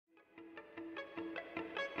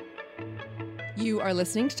You are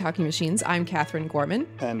listening to Talking Machines. I'm Catherine Gorman.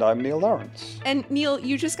 And I'm Neil Lawrence. And Neil,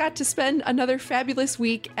 you just got to spend another fabulous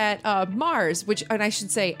week at Mars, and I should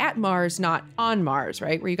say at Mars, not on Mars,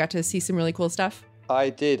 right? Where you got to see some really cool stuff. I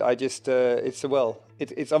did. I just, it's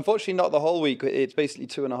unfortunately not the whole week. It's basically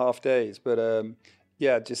 2.5 days. But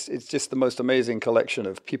it's just the most amazing collection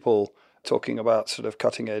of people talking about sort of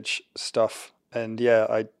cutting edge stuff. And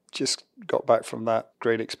I just got back from that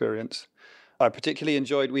great experience. I particularly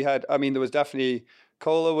enjoyed, there was definitely,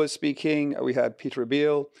 Kola was speaking, we had Peter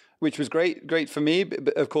Abiel, which was great for me,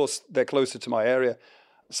 but of course they're closer to my area,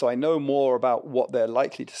 so I know more about what they're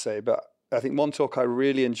likely to say, but I think one talk I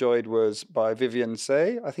really enjoyed was by Vivian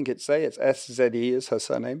Tsay, I think it's Tsay, it's S-Z-E is her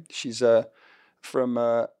surname, she's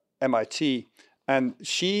from MIT, and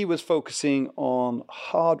she was focusing on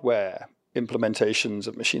hardware implementations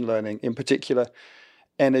of machine learning, in particular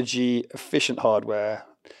energy efficient hardware.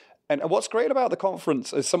 And what's great about the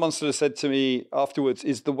conference, as someone sort of said to me afterwards,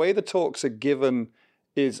 is the way the talks are given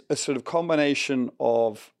is a sort of combination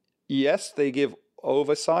of, yes, they give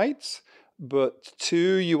oversights, but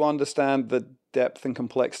two, you understand the depth and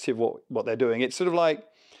complexity of what they're doing. It's sort of like,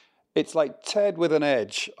 it's like TED with an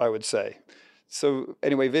edge, I would say. So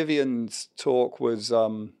anyway, Vivian's talk was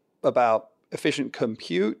about efficient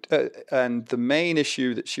compute. And the main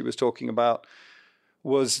issue that she was talking about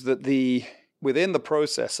was that within the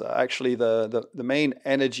processor, actually the main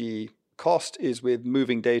energy cost is with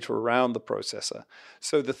moving data around the processor.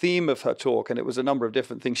 So the theme of her talk, and it was a number of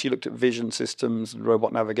different things, she looked at vision systems and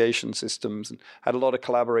robot navigation systems and had a lot of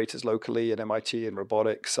collaborators locally at MIT and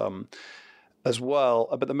robotics as well.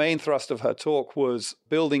 But the main thrust of her talk was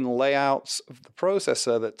building layouts of the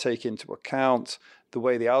processor that take into account the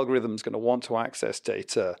way the algorithm is going to want to access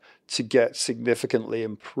data to get significantly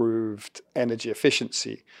improved energy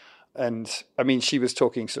efficiency. And I mean, she was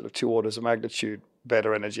talking sort of 2 orders of magnitude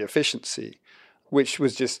better energy efficiency, which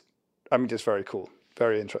was just very cool,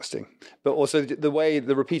 very interesting. But also the way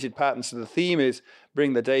the repeated patterns of the theme is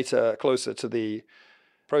bring the data closer to the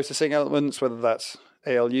processing elements, whether that's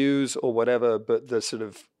ALUs or whatever. But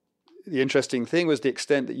the interesting thing was the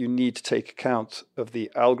extent that you need to take account of the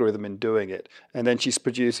algorithm in doing it. And then she's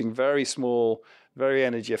producing very small, very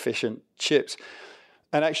energy efficient chips.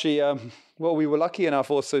 And actually, we were lucky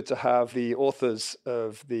enough also to have the authors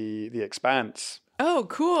of the Expanse. Oh,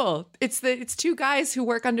 cool! It's 2 guys who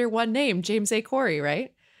work under one name, James A. Corey,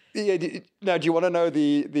 right? Yeah. Now, do you want to know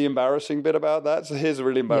the embarrassing bit about that? So here's a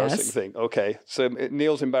really embarrassing thing. Okay, so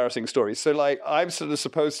Neil's embarrassing story. So I'm sort of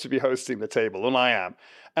supposed to be hosting the table, and I am.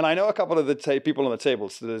 And I know a couple of the people on the table.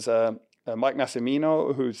 So there's Mike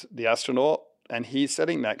Massimino, who's the astronaut. And he's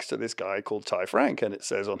sitting next to this guy called Ty Franck, and it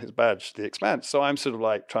says on his badge, The Expanse. So I'm sort of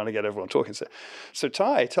like trying to get everyone talking. So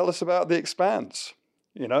Ty, tell us about The Expanse,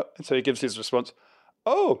 And so he gives his response,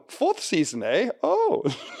 oh, 4th season, eh? Oh.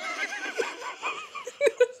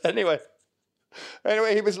 Anyway,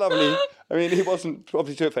 he was lovely. I mean, he wasn't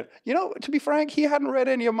probably too offended. To be frank, he hadn't read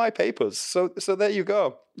any of my papers. So there you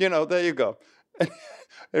go. There you go.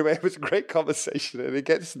 Anyway, it was a great conversation. And it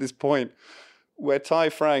gets to this point where Ty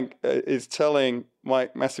Franck is telling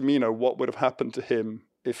Mike Massimino what would have happened to him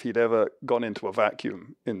if he'd ever gone into a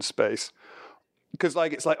vacuum in space. Because I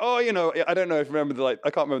don't know if you remember I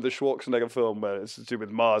can't remember the Schwarzenegger film where it's to do with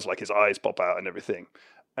Mars, like his eyes pop out and everything.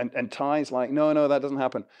 And Ty's like, no, that doesn't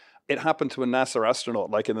happen. It happened to a NASA astronaut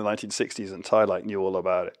like in the 1960s, and Ty knew all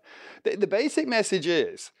about it. The basic message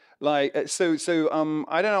is I don't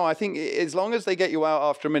know. I think as long as they get you out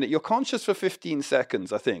after a minute, you're conscious for 15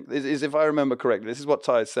 seconds, I think, is if I remember correctly. This is what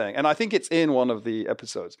Ty is saying. And I think it's in one of the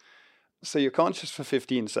episodes. So you're conscious for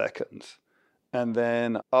 15 seconds. And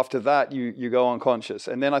then after that, you go unconscious.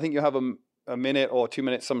 And then I think you have a minute or 2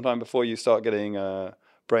 minutes sometime before you start getting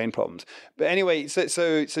brain problems. But anyway, so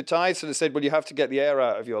Ty sort of said, well, you have to get the air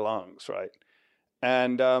out of your lungs, right?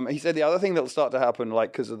 And he said the other thing that will start to happen,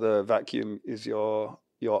 because of the vacuum, is your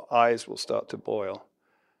eyes will start to boil.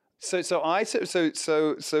 So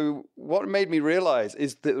what made me realize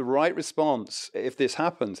is that the right response, if this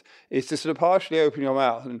happens, is to sort of partially open your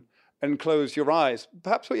mouth and close your eyes,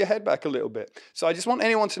 perhaps put your head back a little bit. So I just want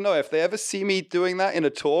anyone to know, if they ever see me doing that in a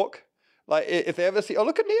talk, if they ever see, oh,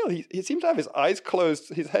 look at Neil, he seems to have his eyes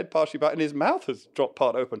closed, his head partially back, and his mouth has dropped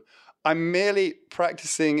part open. I'm merely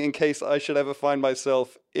practicing in case I should ever find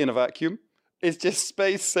myself in a vacuum. It's just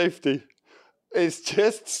space safety. It's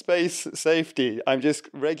just space safety. I'm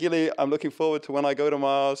looking forward to when I go to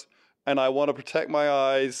Mars, and I want to protect my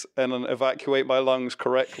eyes and evacuate my lungs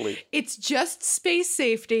correctly. It's just space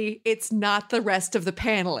safety. It's not the rest of the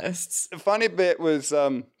panelists. The funny bit was,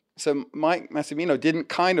 so Mike Massimino didn't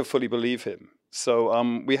kind of fully believe him.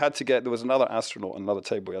 So we had to there was another astronaut on another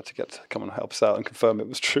table we had to get to come and help us out and confirm it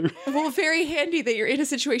was true. Well, very handy that you're in a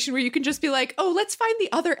situation where you can just be like, oh, let's find the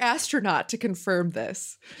other astronaut to confirm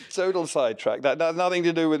this. Total sidetrack. That has nothing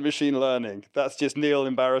to do with machine learning. That's just Neil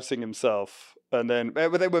embarrassing himself. And then they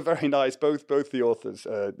were very nice, both the authors,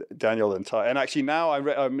 Daniel and Ty. And actually now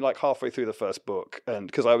I'm like halfway through the first book, and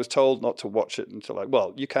because I was told not to watch it until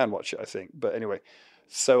you can watch it, I think. But anyway,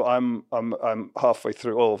 so I'm halfway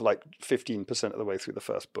through, or like 15% of the way through the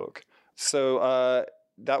first book. So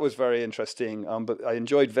that was very interesting. But I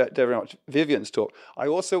enjoyed very much Vivian's talk.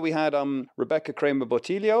 We had Rebecca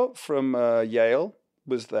Kramer-Botillo from Yale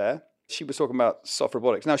was there. She was talking about soft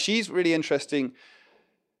robotics. Now she's really interesting.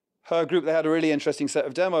 Her group, they had a really interesting set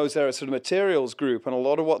of demos. They're a sort of materials group, and a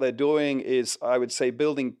lot of what they're doing is, I would say,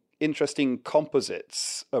 building interesting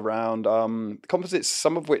composites around composites,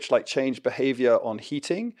 some of which like change behavior on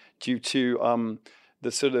heating due to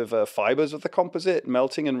the sort of fibers of the composite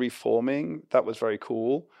melting and reforming. That was very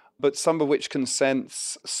cool. But some of which can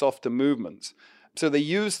sense softer movements. So they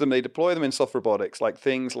deploy them in soft robotics, like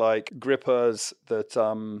things like grippers that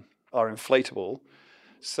are inflatable.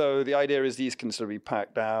 So the idea is these can sort of be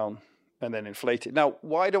packed down and then inflated. Now,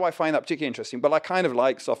 why do I find that particularly interesting? Well, I kind of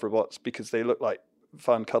like soft robots because they look like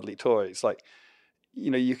fun, cuddly toys. Like,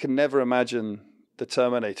 you can never imagine the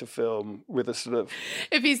Terminator film with a sort of...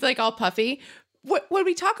 If he's like all puffy. When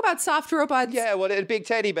we talk about soft robots... Yeah, well, a big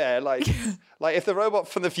teddy bear. Like if the robot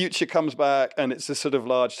from the future comes back and it's a sort of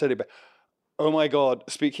large teddy bear. Oh my God.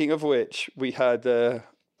 Speaking of which, we had...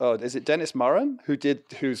 is it Dennis Murren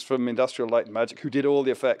who's from Industrial Light and Magic, who did all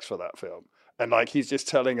the effects for that film? And like he's just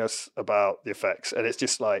telling us about the effects, and it's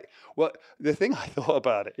just like, the thing I thought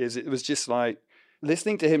about it is, it was just like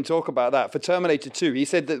listening to him talk about that for Terminator 2. He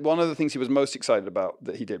said that one of the things he was most excited about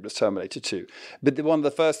that he did was Terminator 2, but one of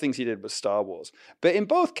the first things he did was Star Wars. But in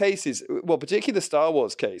both cases, well, particularly the Star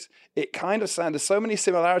Wars case, it kind of sounded so many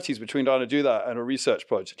similarities between trying to do that and a research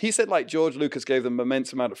project. He said like George Lucas gave them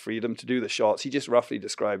immense amount of freedom to do the shots. He just roughly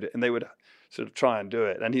described it, and they would sort of try and do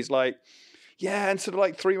it. And he's like, yeah, and sort of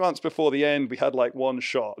like 3 months before the end, we had like one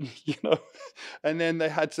shot, and then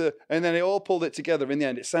they all pulled it together in the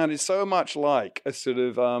end. It sounded so much like a sort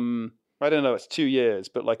of, I don't know, it's 2 years,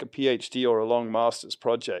 but like a PhD or a long master's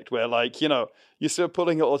project where like, you're sort of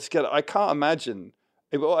pulling it all together. I can't imagine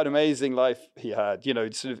what an amazing life he had,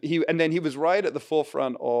 and then he was right at the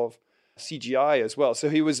forefront of CGI as well. So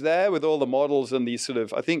he was there with all the models and these sort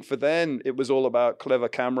of, I think for then it was all about clever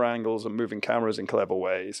camera angles and moving cameras in clever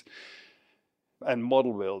ways. And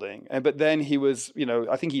model building. But then he was,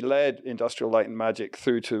 I think he led Industrial Light and Magic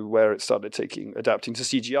through to where it started adapting to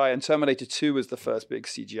CGI. And Terminator 2 was the first big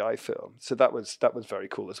CGI film. So that was very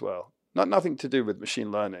cool as well. Nothing to do with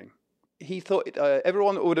machine learning. He thought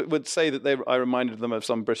everyone would say that I reminded them of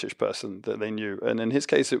some British person that they knew. And in his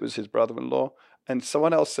case, it was his brother-in-law. And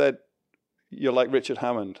someone else said, "You're like Richard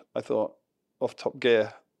Hammond." I thought, off Top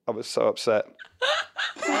Gear. I was so upset.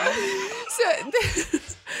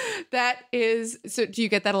 So do you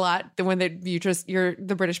get that a lot? When you're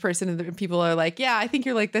the British person and the people are like, yeah, I think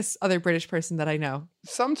you're like this other British person that I know.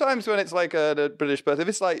 Sometimes when it's like a British person, if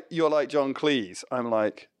it's like, you're like John Cleese, I'm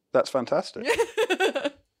like, that's fantastic.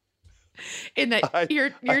 In that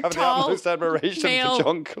you're I have tall, the utmost admiration male. for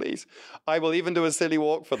John Cleese. I will even do a silly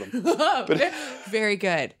walk for them. Very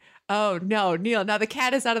good. Oh no, Neil! Now the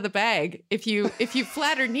cat is out of the bag. If you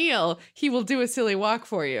flatter Neil, he will do a silly walk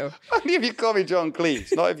for you. Only if you call me John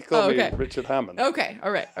Cleese, not if you call me Richard Hammond. Okay,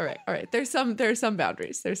 all right. There's some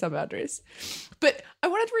boundaries. But I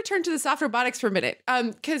wanted to return to the soft robotics for a minute,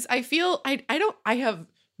 because I feel I have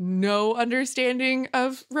no understanding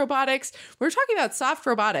of robotics. We're talking about soft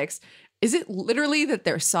robotics. Is it literally that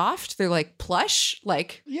they're soft? They're like plush?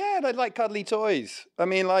 Yeah, they're like cuddly toys. I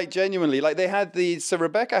mean, like genuinely, like they had so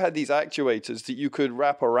Rebecca had these actuators that you could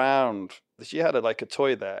wrap around. She had a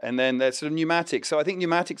toy there. And then they're sort of pneumatic. So I think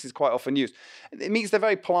pneumatics is quite often used. It means they're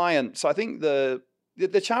very pliant. So I think the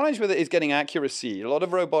challenge with it is getting accuracy. A lot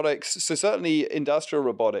of robotics, so certainly industrial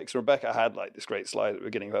robotics, Rebecca had like this great slide at the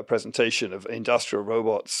beginning of her presentation of industrial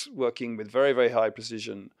robots working with very, very high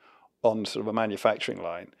precision on sort of a manufacturing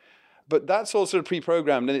line. But that's all sort of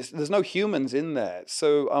pre-programmed, and there's no humans in there.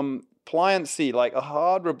 So pliancy, like a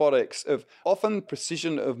hard robotics of often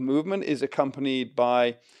precision of movement is accompanied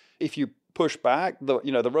by, if you push back,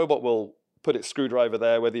 the robot will put its screwdriver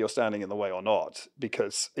there whether you're standing in the way or not,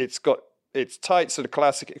 because it's got its tight sort of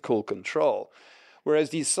classical control. Whereas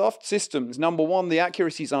these soft systems, number one, the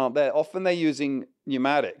accuracies aren't there. Often they're using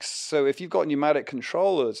pneumatics. So if you've got pneumatic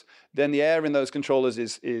controllers, then the air in those controllers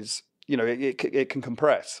is it can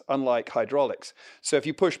compress, unlike hydraulics. So if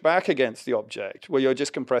you push back against the object, well, you're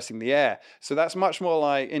just compressing the air. So that's much more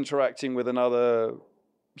like interacting with another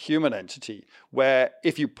human entity, where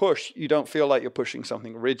if you push, you don't feel like you're pushing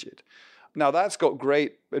something rigid. Now, that's got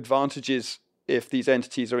great advantages if these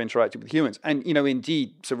entities are interacting with humans. And,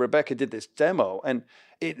 indeed, so Rebecca did this demo, and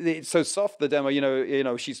it's so soft, the demo,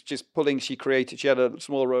 she's just she had a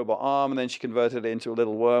small robot arm, and then she converted it into a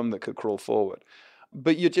little worm that could crawl forward.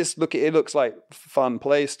 But you just it looks like fun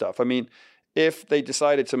play stuff. I mean, if they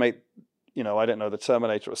decided to make, I don't know, the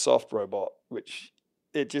Terminator a soft robot, which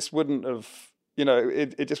it just wouldn't have,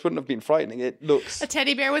 it just wouldn't have been frightening. It looks... A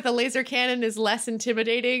teddy bear with a laser cannon is less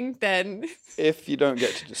intimidating than... If you don't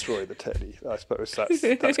get to destroy the teddy, I suppose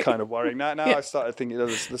that's kind of worrying. Now yeah. I started thinking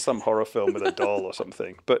there's some horror film with a doll or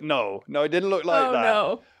something. But no, it didn't look like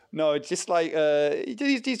that. No, it's just like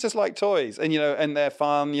these just like toys, and they're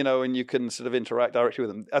fun, and you can sort of interact directly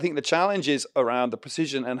with them. I think the challenge is around the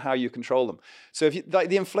precision and how you control them. So if you like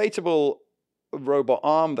the inflatable robot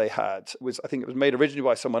arm they had I think it was made originally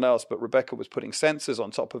by someone else, but Rebecca was putting sensors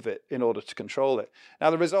on top of it in order to control it. Now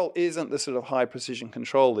the result isn't the sort of high precision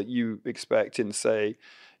control that you expect in, say,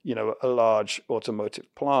 a large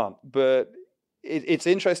automotive plant, but it's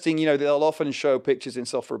interesting, they'll often show pictures in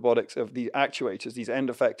soft robotics of the actuators, these end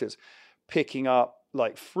effectors, picking up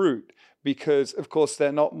like fruit, because of course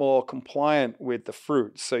they're not more compliant with the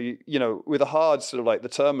fruit. So, with a hard sort of like the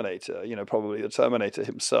Terminator, probably the Terminator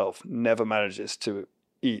himself never manages to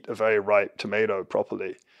eat a very ripe tomato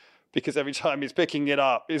properly, because every time he's picking it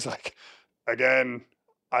up, he's like, again,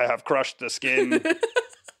 I have crushed the skin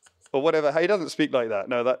or whatever. He doesn't speak like that.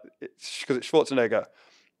 No, it's because it's Schwarzenegger.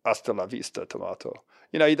 Hasta la vista, tomato.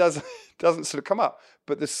 He doesn't sort of come up.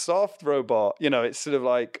 But the soft robot, it's sort of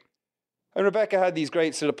like, and Rebecca had these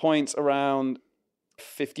great sort of points around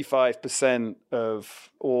 55% of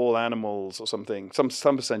all animals or something, some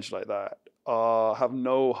percentage like that, have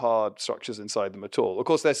no hard structures inside them at all. Of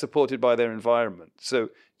course, they're supported by their environment. So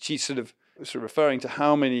she's sort of referring to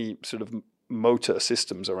how many sort of motor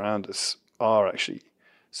systems around us are actually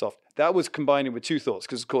soft. That was combining with two thoughts,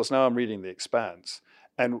 because of course now I'm reading The Expanse.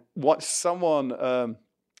 And what someone,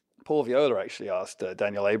 Paul Viola actually asked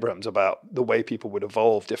Daniel Abrams about the way people would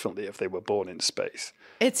evolve differently if they were born in space.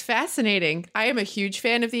 It's fascinating. I am a huge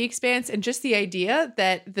fan of The Expanse, and just the idea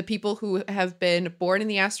that the people who have been born in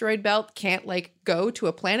the asteroid belt can't go to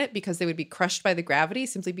a planet because they would be crushed by the gravity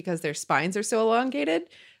simply because their spines are so elongated.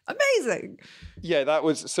 Amazing. Yeah,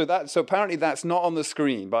 so apparently that's not on the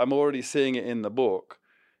screen, but I'm already seeing it in the book.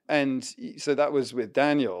 And so that was with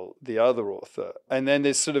Daniel, the other author. And then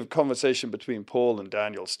this sort of conversation between Paul and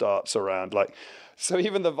Daniel starts around so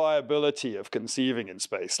even the viability of conceiving in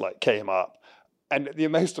space came up. And the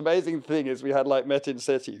most amazing thing is we had Metin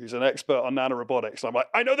Sethi, who's an expert on nanorobotics. And I'm like,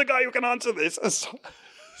 I know the guy who can answer this. So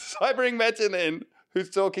I bring Metin in, who's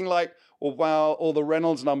talking wow, all the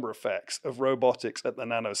Reynolds number effects of robotics at the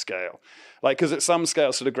nanoscale. Because at some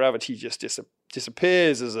scale, sort of gravity just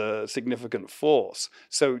disappears as a significant force.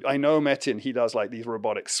 So I know Metin, he does these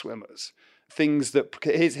robotic swimmers. Things that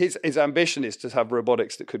his ambition is to have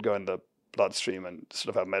robotics that could go in the bloodstream and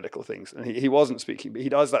sort of have medical things. And he wasn't speaking, but he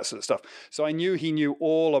does that sort of stuff. So I knew he knew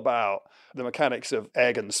all about the mechanics of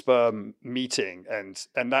egg and sperm meeting and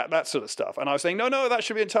that sort of stuff. And I was saying, no, that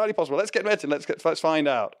should be entirely possible. Let's get Metin, let's find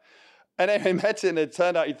out. And anyway, Metin, it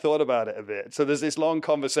turned out he'd thought about it a bit. So there's this long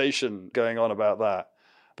conversation going on about that.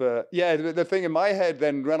 But yeah, the thing in my head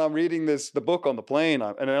then, when I'm reading the book on the plane,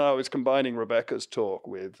 and then I was combining Rebecca's talk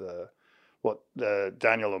with what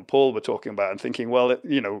Daniel and Paul were talking about, and thinking, well,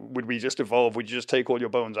 would we just evolve? Would you just take all your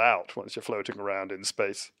bones out once you're floating around in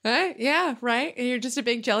space? Yeah, right. And you're just a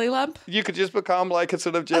big jelly lump. You could just become like a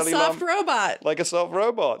sort of jelly lump. A soft robot. Like a soft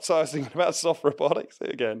robot. So I was thinking about soft robotics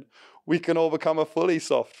again. We can all become a fully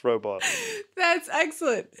soft robot. That's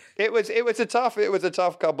excellent. It was a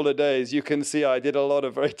tough couple of days. You can see I did a lot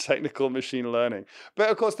of very technical machine learning. But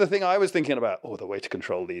of course, the thing I was thinking about, the way to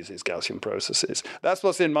control these is Gaussian processes. That's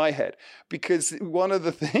what's in my head. Because one of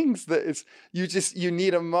the things that is, you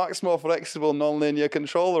need a much more flexible nonlinear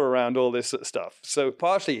controller around all this sort of stuff. So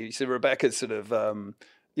partially, you see Rebecca's sort of,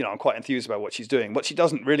 I'm quite enthused about what she's doing. What she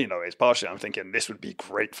doesn't really know is partially I'm thinking this would be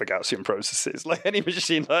great for Gaussian processes. Any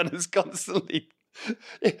machine learners constantly,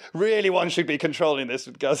 really one should be controlling this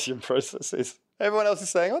with Gaussian processes. Everyone else is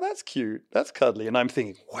saying, that's cute, that's cuddly. And I'm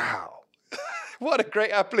thinking, wow, what a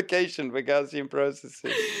great application for Gaussian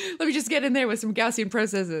processes. Let me just get in there with some Gaussian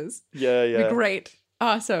processes. Yeah. Great.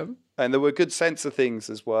 Awesome. And there were good sensor things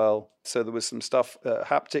as well. So there was some stuff,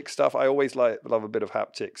 haptic stuff. I always love a bit of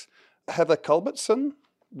haptics. Heather Culbertson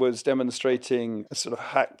was demonstrating a sort of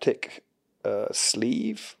haptic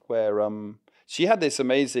sleeve where she had this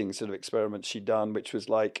amazing sort of experiment she'd done, which was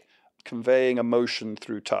like conveying emotion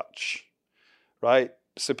through touch, right?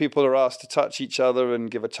 So people are asked to touch each other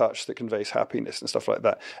and give a touch that conveys happiness and stuff like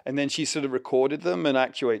that. And then she sort of recorded them and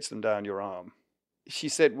actuates them down your arm. She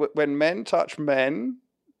said when men touch men,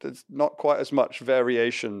 there's not quite as much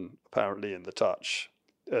variation apparently in the touch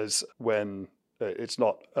as when it's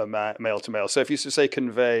not a male to male. So if you say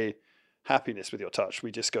convey happiness with your touch,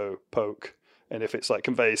 we just go poke. And if it's like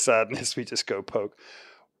convey sadness, we just go poke.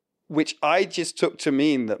 Which I just took to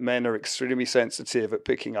mean that men are extremely sensitive at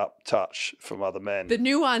picking up touch from other men. The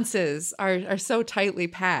nuances are so tightly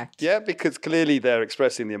packed. Yeah, because clearly they're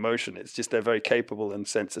expressing the emotion. It's just they're very capable and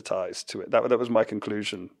sensitized to it. That was my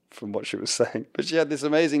conclusion from what she was saying. But she had this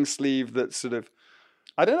amazing sleeve that sort of,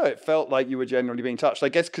 I don't know, it felt like you were genuinely being touched. I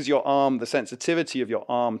guess because your arm, the sensitivity of your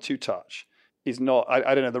arm to touch is not,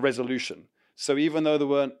 I don't know, the resolution. So even though there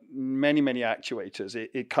weren't many actuators,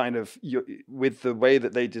 it kind of, with the way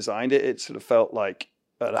that they designed it, it sort of felt like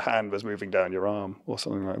a hand was moving down your arm or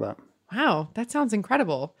something like that. Wow, that sounds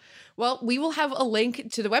incredible. Well, we will have a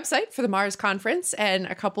link to the website for the Mars conference and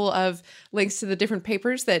a couple of links to the different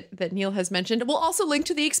papers that Neil has mentioned. We'll also link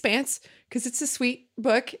to The Expanse because it's a sweet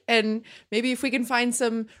book. And maybe if we can find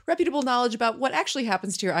some reputable knowledge about what actually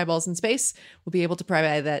happens to your eyeballs in space, we'll be able to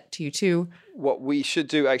provide that to you too. What we should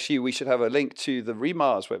do, actually, we should have a link to the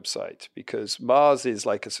Remars website because Mars is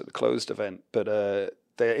like a sort of closed event. But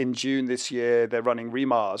they're in June this year, they're running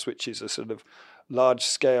Remars, which is a sort of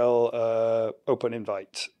large-scale open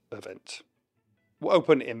invite event. Well,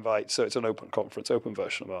 open invite, so it's an open conference, open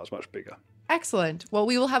version of Mars, much bigger. Excellent. Well,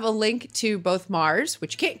 we will have a link to both Mars,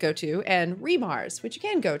 which you can't go to, and Remars, which you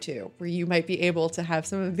can go to, where you might be able to have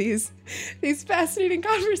some of these fascinating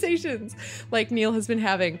conversations like Neil has been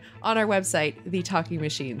having on our website,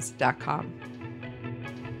 thetalkingmachines.com.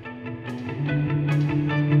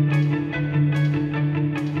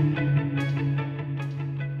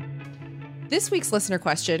 This week's listener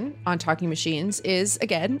question on Talking Machines is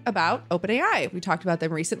again about OpenAI. We talked about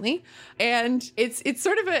them recently, and it's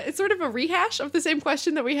sort of a rehash of the same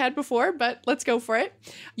question that we had before, but let's go for it.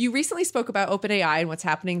 You recently spoke about OpenAI and what's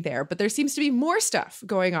happening there, but there seems to be more stuff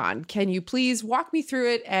going on. Can you please walk me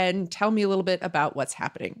through it and tell me a little bit about what's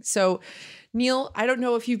happening? So, Neil, I don't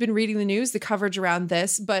know if you've been reading the news, the coverage around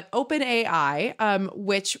this, but OpenAI,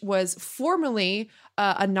 which was formerly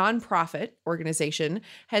a nonprofit organization,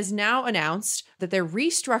 has now announced that they're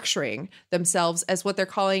restructuring themselves as what they're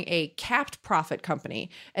calling a capped profit company.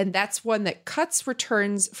 And that's one that cuts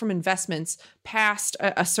returns from investments past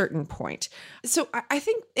a certain point. So I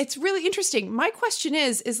think it's really interesting. My question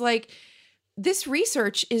is like, this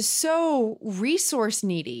research is so resource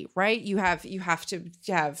needy, right? You have to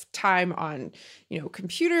have time on,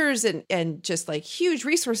 computers and just like huge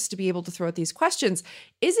resources to be able to throw out these questions.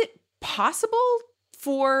 Is it possible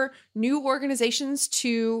for new organizations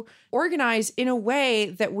to organize in a way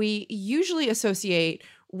that we usually associate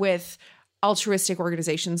with altruistic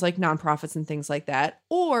organizations like nonprofits and things like that?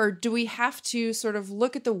 Or do we have to sort of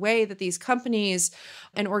look at the way that these companies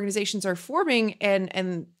and organizations are forming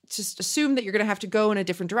and just assume that you're going to have to go in a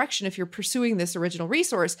different direction if you're pursuing this original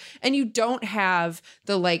resource and you don't have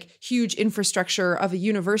the like huge infrastructure of a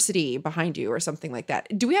university behind you or something like that?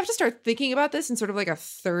 Do we have to start thinking about this in sort of like a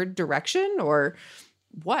third direction or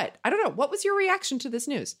what? I don't know. What was your reaction to this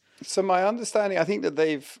news? So my understanding, I think that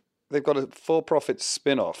they've got a for-profit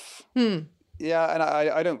spin-off. Yeah, and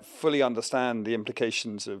I don't fully understand the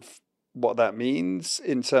implications of what that means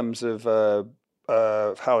in terms of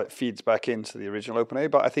how it feeds back into the original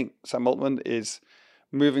OpenAI. But I think Sam Altman is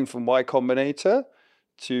moving from Y Combinator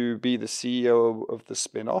to be the CEO of the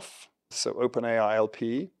spin-off, so OpenAI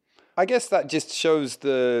LP. I guess that just shows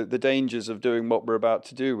the dangers of doing what we're about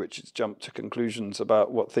to do, which is jump to conclusions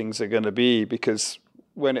about what things are going to be, because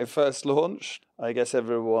when it first launched, I guess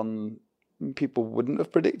people wouldn't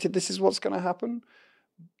have predicted this is what's going to happen.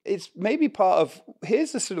 It's maybe part of,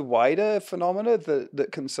 here's the sort of wider phenomena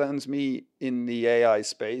that concerns me in the AI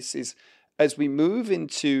space is as we move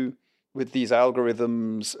into with these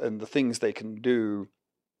algorithms and the things they can do,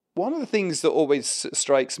 one of the things that always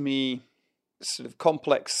strikes me, sort of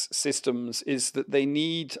complex systems, is that they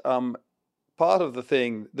need part of the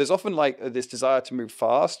thing, there's often like this desire to move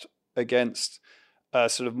fast against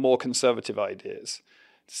sort of more conservative ideas.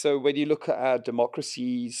 So when you look at our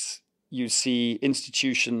democracies, you see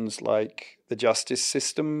institutions like the justice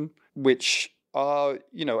system, which are,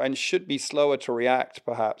 and should be slower to react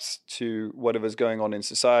perhaps to whatever's going on in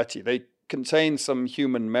society. They contain some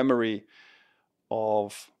human memory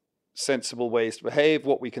of sensible ways to behave,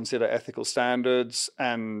 what we consider ethical standards,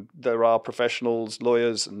 and there are professionals,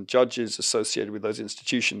 lawyers, and judges associated with those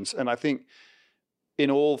institutions. And I think in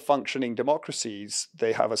all functioning democracies,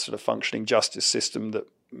 they have a sort of functioning justice system that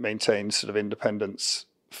maintains sort of independence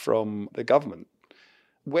from the government.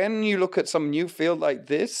 When you look at some new field like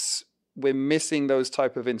this, we're missing those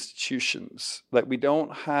type of institutions. Like, we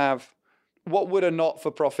don't have, what would a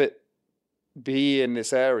not-for-profit be in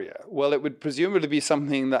this area? Well, it would presumably be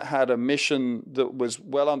something that had a mission that was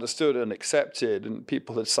well understood and accepted and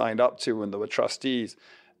people had signed up to and there were trustees,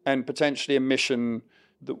 and potentially a mission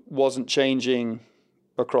that wasn't changing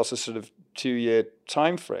across a sort of 2-year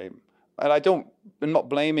time frame. And I'm not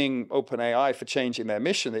blaming OpenAI for changing their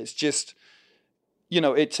mission. It's just,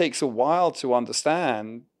 it takes a while to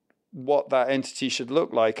understand what that entity should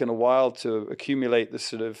look like and a while to accumulate the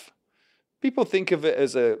sort of, people think of it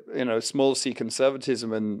as a, small c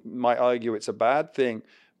conservatism and might argue it's a bad thing.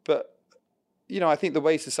 But, I think the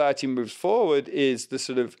way society moves forward is the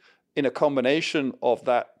sort of, in a combination of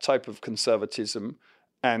that type of conservatism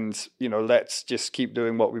and, let's just keep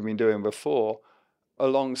doing what we've been doing before,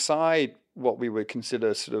 alongside what we would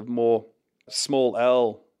consider sort of more small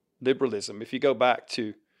L liberalism. If you go back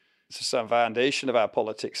to some foundation of our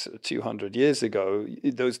politics 200 years ago,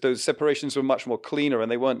 those separations were much more cleaner and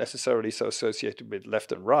they weren't necessarily so associated with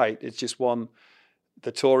left and right. It's just one,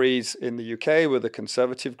 the Tories in the UK were the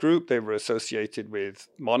conservative group. They were associated with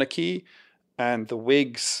monarchy, and the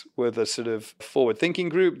Whigs were the sort of forward-thinking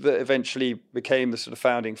group that eventually became the sort of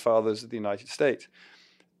founding fathers of the United States.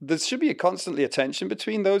 There should be constantly a tension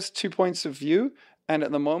between those 2 points of view. And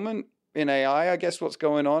at the moment, in AI, I guess what's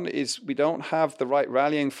going on is we don't have the right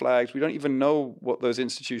rallying flags. We don't even know what those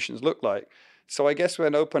institutions look like. So I guess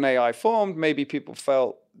when OpenAI formed, maybe people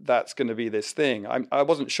felt that's going to be this thing. I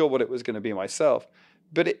wasn't sure what it was going to be myself,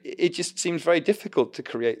 but it just seems very difficult to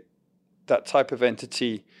create that type of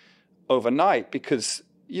entity overnight because,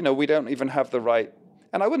 we don't even have the right,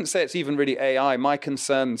 and I wouldn't say it's even really AI. My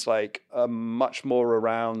concerns are much more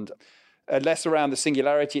around less around the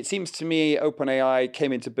singularity. It seems to me OpenAI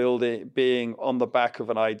came into being on the back of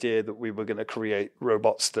an idea that we were going to create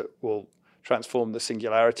robots that will transform the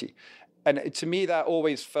singularity. And to me, that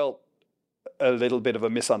always felt a little bit of a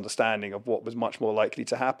misunderstanding of what was much more likely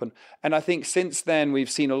to happen. And I think since then, we've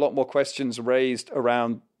seen a lot more questions raised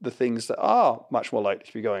around the things that are much more likely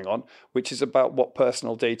to be going on, which is about what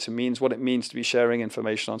personal data means, what it means to be sharing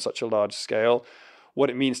information on such a large scale, what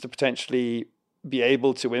it means to potentially be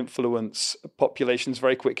able to influence populations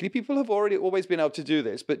very quickly. People have always been able to do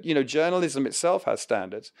this, but journalism itself has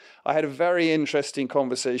standards. I had a very interesting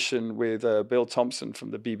conversation with Bill Thompson from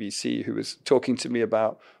the BBC, who was talking to me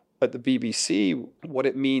about at the BBC what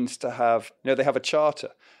it means to have, they have a charter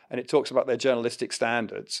and it talks about their journalistic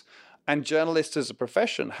standards. And journalists as a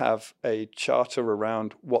profession have a charter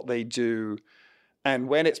around what they do and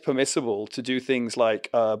when it's permissible to do things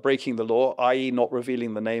like breaking the law, i.e. not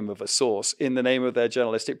revealing the name of a source in the name of their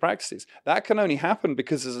journalistic practices. That can only happen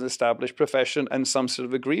because there's an established profession and some sort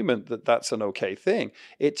of agreement that that's an okay thing.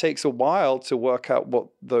 It takes a while to work out what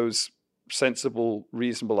those sensible,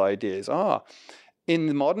 reasonable ideas are. In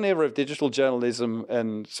the modern era of digital journalism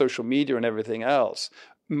and social media and everything else,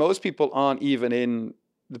 most people aren't even in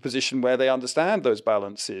the position where they understand those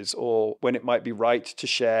balances or when it might be right to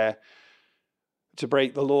share, to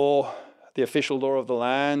break the law, the official law of the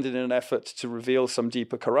land in an effort to reveal some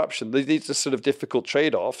deeper corruption. These are sort of difficult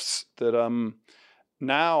trade-offs that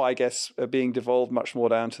now, I guess, are being devolved much more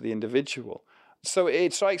down to the individual. So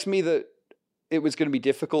it strikes me that it was going to be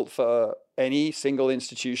difficult for any single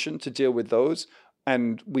institution to deal with those,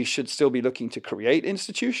 and we should still be looking to create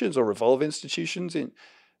institutions or evolve institutions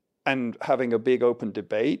and having a big open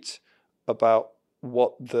debate about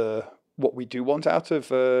what we do want out of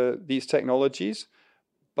these technologies.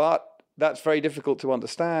 But that's very difficult to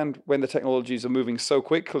understand when the technologies are moving so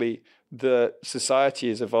quickly that society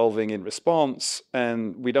is evolving in response,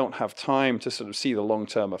 and we don't have time to sort of see the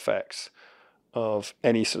long-term effects of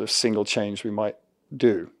any sort of single change we might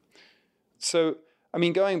do. So,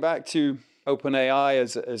 going back to OpenAI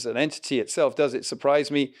as an entity itself, does it surprise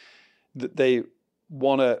me that they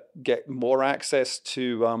want to get more access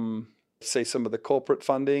to say some of the corporate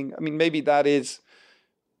funding? Maybe that is,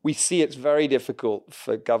 we see it's very difficult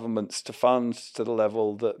for governments to fund to the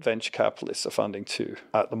level that venture capitalists are funding to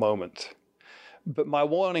at the moment. But my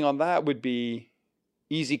warning on that would be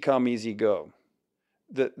easy come, easy go.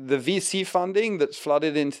 The VC funding that's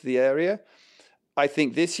flooded into the area, I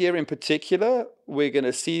think this year in particular, we're going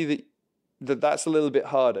to see that's a little bit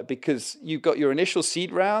harder because you've got your initial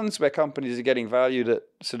seed rounds where companies are getting valued at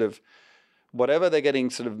sort of whatever, they're getting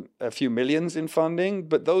sort of a few millions in funding.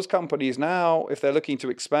 But those companies now, if they're looking to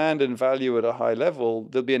expand and value at a high level,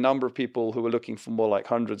 there'll be a number of people who are looking for more like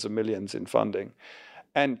hundreds of millions in funding.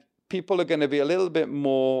 And people are going to be a little bit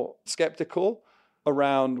more skeptical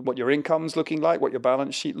around what your income's looking like, what your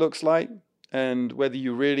balance sheet looks like, and whether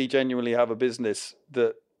you really genuinely have a business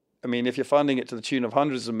that, I mean, if you're funding it to the tune of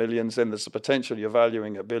hundreds of millions, then there's a potential you're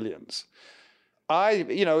valuing at billions.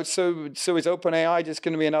 So is OpenAI just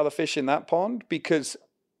going to be another fish in that pond? Because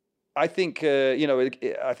I think,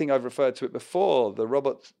 I think I've referred to it before, the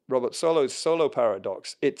Robert Solo's Solo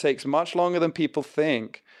paradox. It takes much longer than people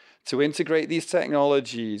think to integrate these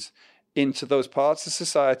technologies into those parts of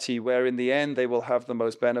society where in the end they will have the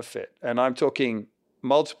most benefit. And I'm talking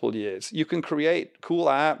multiple years. You can create cool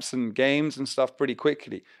apps and games and stuff pretty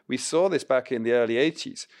quickly. We saw this back in the early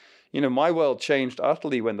 80s. My world changed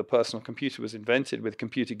utterly when the personal computer was invented with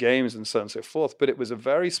computer games and so on and so forth, but it was a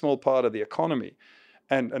very small part of the economy.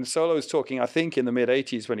 And Solo's talking, I think, in the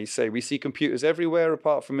mid-80s when he say, we see computers everywhere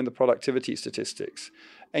apart from in the productivity statistics.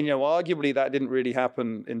 And, arguably that didn't really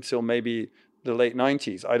happen until maybe the late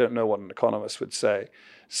 90s. I don't know what an economist would say.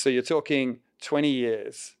 So you're talking 20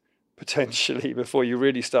 years, potentially, before you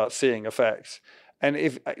really start seeing effects. And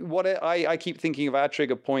I keep thinking of our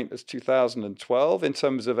trigger point as 2012 in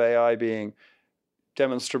terms of AI being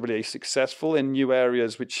demonstrably successful in new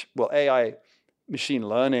areas, AI, machine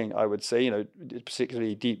learning, I would say,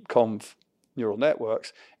 particularly deep conv neural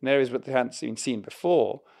networks in areas that they hadn't seen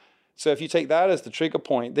before. So if you take that as the trigger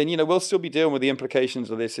point, then, we'll still be dealing with the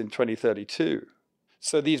implications of this in 2032.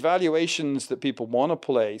 So these valuations that people want to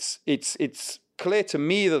place, it's clear to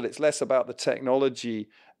me that it's less about the technology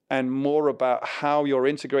and more about how you're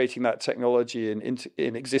integrating that technology in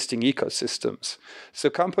existing ecosystems. So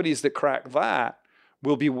companies that crack that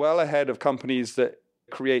will be well ahead of companies that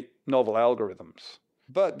create novel algorithms.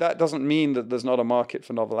 But that doesn't mean that there's not a market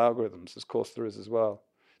for novel algorithms. Of course, there is as well.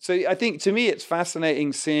 So I think, to me, it's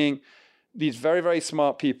fascinating seeing these very, very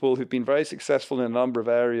smart people who've been very successful in a number of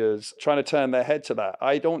areas trying to turn their head to that.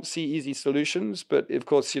 I don't see easy solutions, but of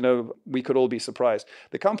course, we could all be surprised.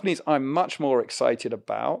 The companies I'm much more excited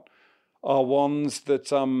about are ones that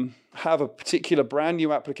have a particular brand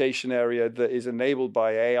new application area that is enabled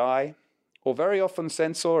by AI or very often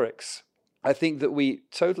sensorics. I think that we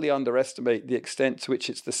totally underestimate the extent to which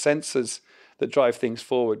it's the sensors that drive things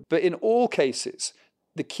forward. But in all cases,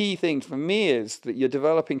 the key thing for me is that you're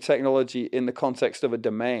developing technology in the context of a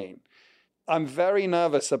domain. I'm very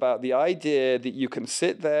nervous about the idea that you can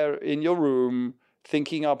sit there in your room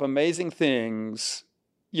thinking up amazing things,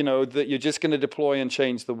 that you're just going to deploy and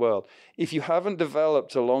change the world. If you haven't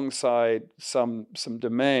developed alongside some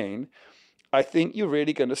domain, I think you're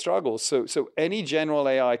really going to struggle. So any general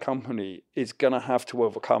AI company is going to have to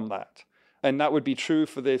overcome that. And that would be true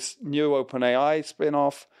for this new OpenAI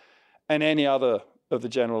spin-off and any other of the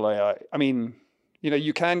general AI. I mean,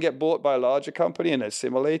 you can get bought by a larger company and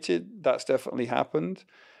assimilated. That's definitely happened.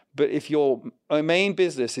 But if your main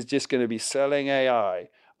business is just going to be selling AI,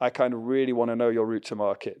 I kind of really want to know your route to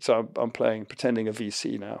market. So I'm pretending a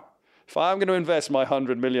VC now. If I'm going to invest my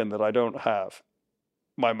 100 million that I don't have,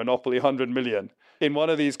 my monopoly 100 million in one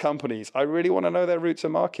of these companies, I really want to know their route to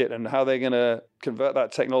market and how they're going to convert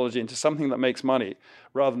that technology into something that makes money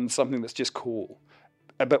rather than something that's just cool.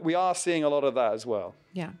 But we are seeing a lot of that as well.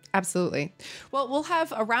 Yeah, absolutely. Well, we'll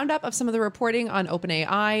have a roundup of some of the reporting on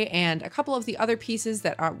OpenAI and a couple of the other pieces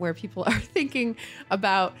that are where people are thinking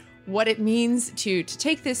about what it means to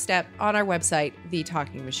take this step on our website,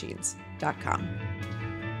 thetalkingmachines.com.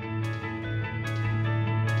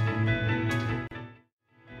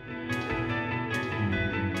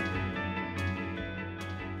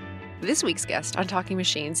 This week's guest on Talking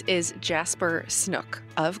Machines is Jasper Snook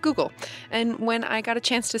of Google. And when I got a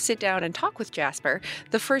chance to sit down and talk with Jasper,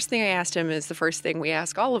 the first thing I asked him is the first thing we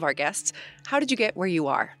ask all of our guests. How did you get where you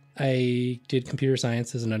are? I did computer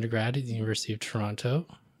science as an undergrad at the University of Toronto.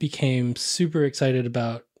 Became super excited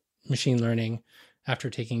about machine learning after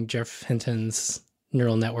taking Jeff Hinton's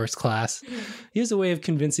neural networks class. He has a way of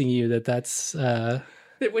convincing you that that's... that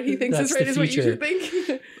what he thinks is right is what you should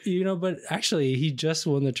think. But actually, he just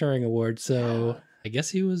won the Turing Award, so I guess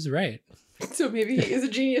he was right. So maybe he is a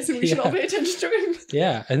genius and we should all pay attention to him.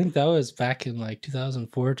 Yeah, I think that was back in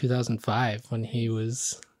 2004, 2005 when he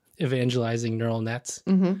was evangelizing neural nets.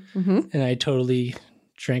 Mm-hmm, mm-hmm. And I totally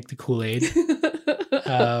drank the Kool-Aid.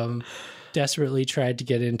 Desperately tried to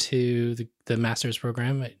get into the master's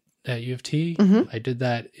program at U of T. Mm-hmm. I did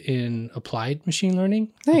that in applied machine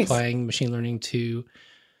learning, applying machine learning to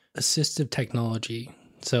assistive technology.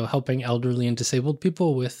 So helping elderly and disabled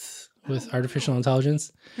people with with artificial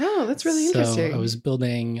intelligence. Oh, that's really So interesting. I was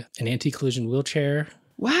building an anti-collision wheelchair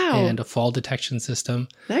Wow. and a fall detection system.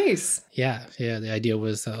 Nice. Yeah. The idea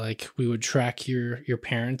was that like we would track your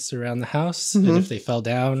parents around the house, Mhm. and if they fell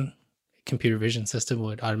down, a computer vision system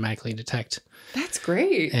would automatically detect That's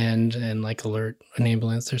great. and like alert an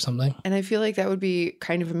ambulance or something. And I feel like that would be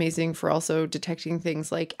kind of amazing for also detecting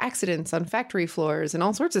things like accidents on factory floors and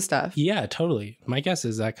all sorts of stuff. Yeah, totally. My guess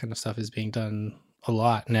is that kind of stuff is being done a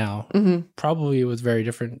lot now. Mm-hmm. Probably with very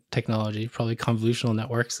different technology, probably convolutional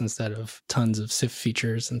networks instead of tons of SIF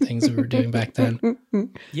features and things we were doing back then.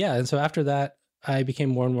 Yeah. And so after that, I became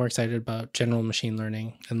more and more excited about general machine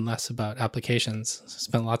learning and less about applications.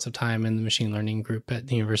 Spent lots of time in the machine learning group at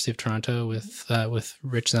the University of Toronto with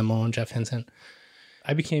Rich Zemmel and Jeff Hinton.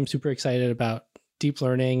 I became super excited about deep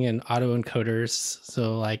learning and autoencoders.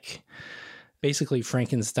 So like basically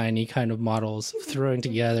Frankenstein-y kind of models, throwing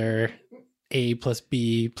together A plus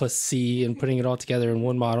B plus C and putting it all together in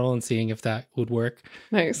one model and seeing if that would work.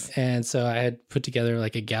 Nice. And so I had put together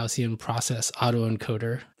like a Gaussian process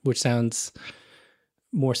autoencoder, which sounds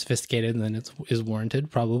more sophisticated than it is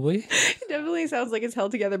warranted, probably. It definitely sounds like it's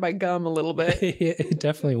held together by gum a little bit. It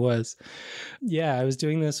definitely was. Yeah, I was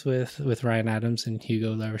doing this with Ryan Adams and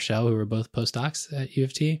Hugo LaRochelle, who were both postdocs at U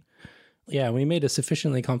of T. Yeah, we made a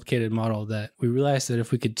sufficiently complicated model that we realized that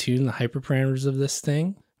if we could tune the hyperparameters of this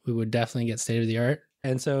thing, we would definitely get state of the art.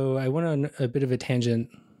 And so I went on a bit of a tangent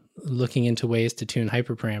looking into ways to tune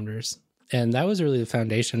hyperparameters. And that was really the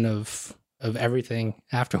foundation of everything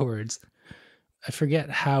afterwards. I forget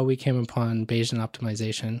how we came upon Bayesian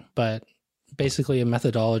optimization, but basically a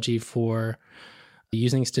methodology for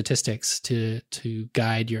using statistics to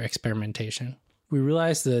guide your experimentation. We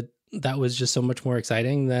realized that that was just so much more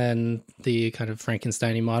exciting than the kind of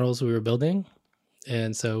Frankenstein-y models we were building.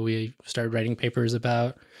 And so we started writing papers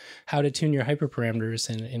about how to tune your hyperparameters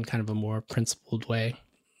in kind of a more principled way.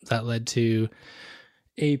 That led to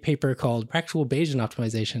a paper called Practical Bayesian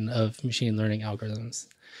Optimization of Machine Learning Algorithms,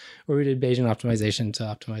 where we did Bayesian optimization to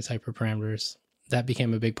optimize hyperparameters. That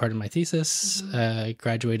became a big part of my thesis. I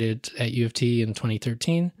graduated at U of T in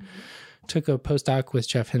 2013, took a postdoc with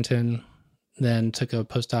Jeff Hinton, then took a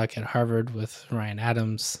postdoc at Harvard with Ryan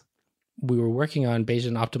Adams. We were working on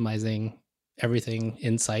Bayesian optimizing everything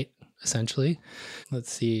in sight, essentially.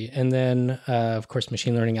 Let's see. And then, of course,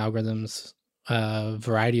 machine learning algorithms, a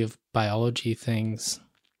variety of biology things.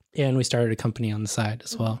 And we started a company on the side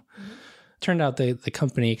as well. Turned out the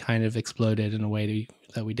company kind of exploded in a way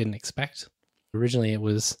that we didn't expect. Originally, it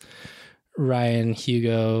was Ryan,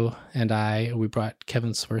 Hugo, and I. We brought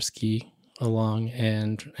Kevin Swirsky along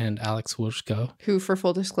and Alex Wolszko. Who, for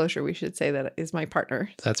full disclosure, we should say that is my partner.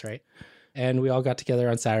 That's right. And we all got together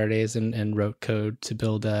on Saturdays and wrote code to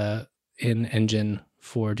build an engine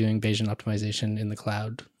for doing Bayesian optimization in the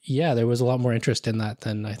cloud. Yeah, there was a lot more interest in that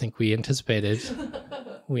than I think we anticipated.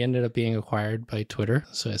 We ended up being acquired by Twitter,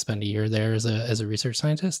 so I spent a year there as a research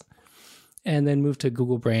scientist, and then moved to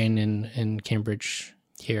Google Brain in Cambridge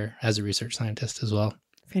here as a research scientist as well.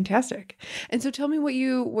 Fantastic. And so tell me what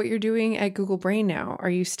you're doing at Google Brain now. Are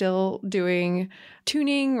you still doing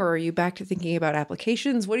tuning, or are you back to thinking about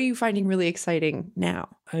applications? What are you finding really exciting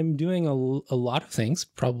now? I'm doing a lot of things,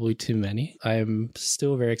 probably too many. I'm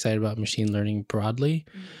still very excited about machine learning broadly,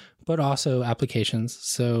 but also applications.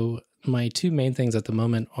 So my two main things at the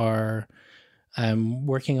moment are I'm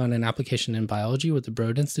working on an application in biology with the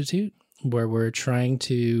Broad Institute, where we're trying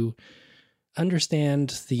to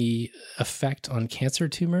understand the effect on cancer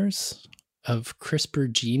tumors of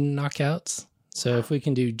CRISPR gene knockouts. So if we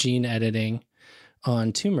can do gene editing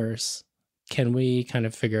on tumors, can we kind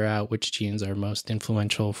of figure out which genes are most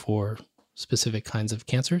influential for specific kinds of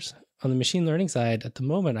cancers? On the machine learning side, at the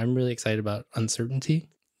moment, I'm really excited about uncertainty.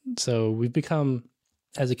 So we've become,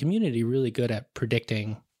 as a community, really good at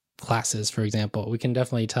predicting classes, for example. We can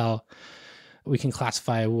definitely tell, we can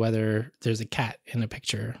classify whether there's a cat in a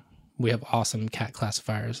picture. We have awesome cat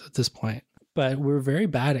classifiers at this point, but we're very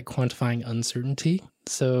bad at quantifying uncertainty.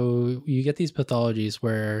 So you get these pathologies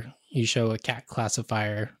where you show a cat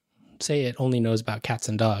classifier, say it only knows about cats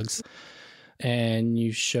and dogs, and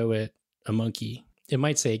you show it a monkey. It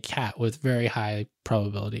might say cat with very high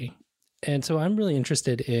probability. And so I'm really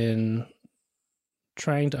interested in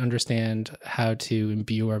trying to understand how to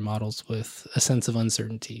imbue our models with a sense of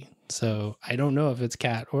uncertainty. So I don't know if it's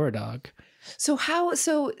cat or a dog.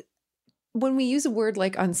 So when we use a word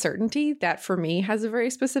like uncertainty, that for me has a very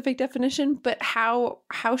specific definition, but how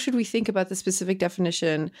should we think about the specific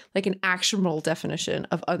definition, like an actionable definition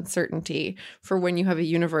of uncertainty for when you have a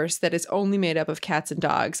universe that is only made up of cats and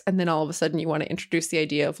dogs, and then all of a sudden you want to introduce the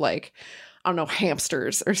idea of, like, I don't know,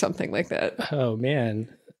 hamsters or something like that? Oh, man.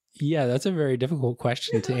 Yeah, that's a very difficult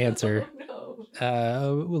question to answer.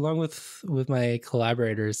 Along with my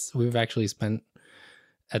collaborators, we've actually spent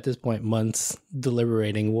at this point months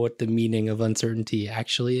deliberating what the meaning of uncertainty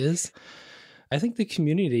actually is. I think the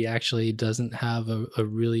community actually doesn't have a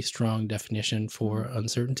really strong definition for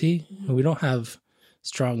uncertainty. We don't have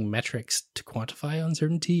strong metrics to quantify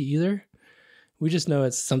uncertainty either. We just know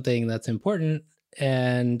it's something that's important,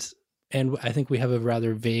 and I think we have a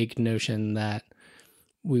rather vague notion that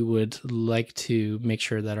we would like to make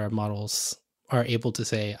sure that our models are able to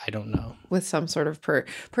say, I don't know. With some sort of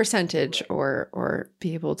percentage or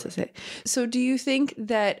be able to say. So do you think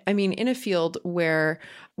that, I mean, in a field where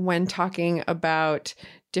when talking about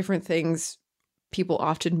different things, people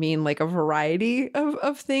often mean like a variety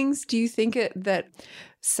of things, do you think that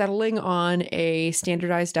settling on a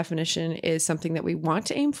standardized definition is something that we want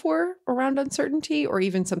to aim for around uncertainty, or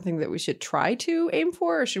even something that we should try to aim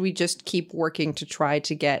for? Or should we just keep working to try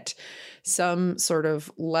to get some sort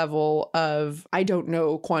of level of, I don't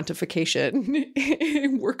know,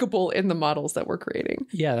 quantification workable in the models that we're creating?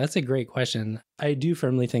 Yeah, that's a great question. I do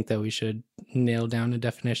firmly think that we should nail down a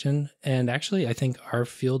definition. And actually, I think our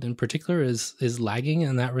field in particular is lagging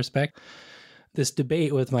in that respect. This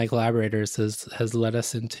debate with my collaborators has led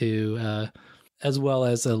us into, as well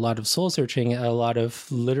as a lot of soul searching, a lot of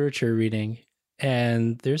literature reading.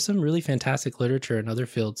 And there's some really fantastic literature in other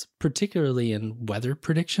fields, particularly in weather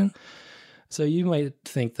prediction. So you might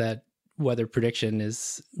think that weather prediction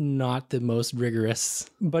is not the most rigorous,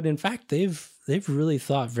 but in fact, they've really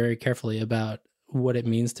thought very carefully about what it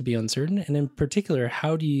means to be uncertain. And in particular,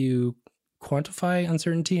 how do you quantify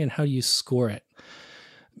uncertainty and how do you score it?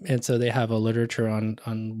 And so they have a literature on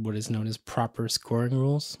what is known as proper scoring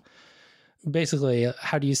rules. Basically,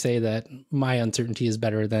 how do you say that my uncertainty is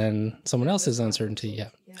better than someone else's uncertainty? Yeah.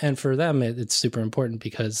 And for them, it's super important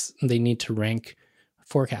because they need to rank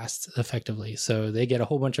forecasts effectively. So they get a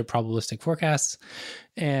whole bunch of probabilistic forecasts,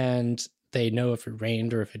 and they know if it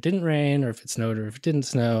rained or if it didn't rain, or if it snowed or if it didn't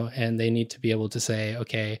snow. And they need to be able to say,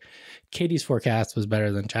 okay, Katie's forecast was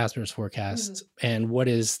better than Jasper's forecast. And what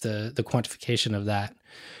is the quantification of that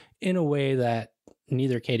in a way that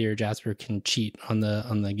neither Katie or Jasper can cheat on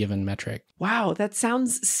the given metric? Wow, that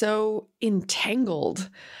sounds so entangled.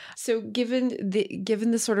 So given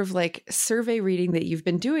the sort of like survey reading that you've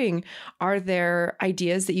been doing, are there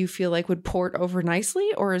ideas that you feel like would port over nicely,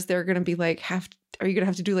 or is there going to be like are you going to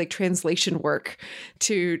have to do like translation work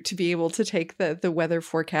to be able to take the weather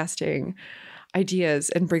forecasting ideas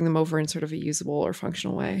and bring them over in sort of a usable or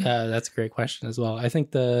functional way? That's a great question as well. I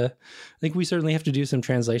think we certainly have to do some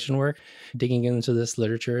translation work. Digging into this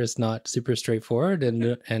literature is not super straightforward,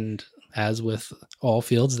 and as with all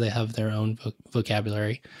fields, they have their own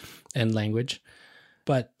vocabulary and language.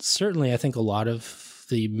 But certainly, I think a lot of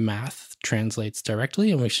the math translates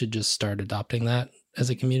directly, and we should just start adopting that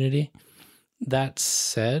as a community. That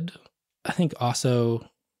said, I think also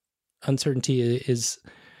uncertainty is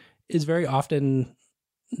very often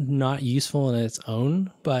not useful in its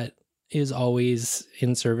own, but is always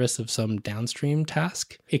in service of some downstream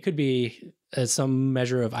task. It could be some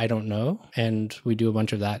measure of I don't know, and we do a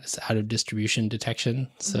bunch of that. It's out of distribution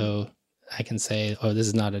detection. So I can say, oh, this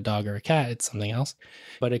is not a dog or a cat, it's something else.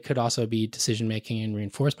 But it could also be decision-making and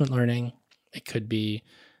reinforcement learning. It could be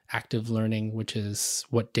active learning, which is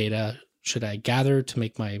what data should I gather to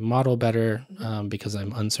make my model better because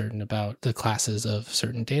I'm uncertain about the classes of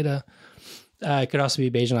certain data. It could also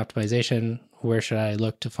be Bayesian optimization. Where should I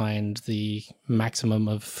look to find the maximum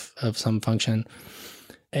of some function?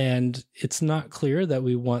 And it's not clear that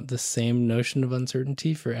we want the same notion of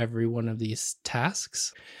uncertainty for every one of these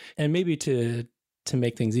tasks. And maybe to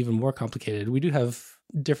make things even more complicated, we do have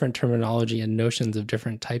different terminology and notions of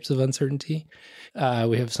different types of uncertainty.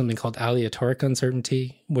 We have something called aleatoric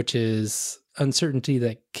uncertainty, which is uncertainty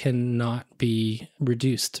that cannot be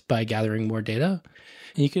reduced by gathering more data.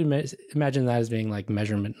 And you can imagine that as being like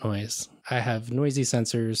measurement noise. I have noisy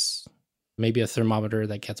sensors, maybe a thermometer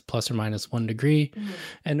that gets plus or minus 1 degree.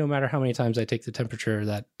 And no matter how many times I take the temperature,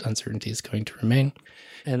 that uncertainty is going to remain.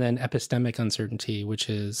 And then epistemic uncertainty, which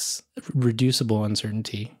is reducible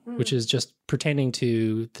uncertainty, which is just pertaining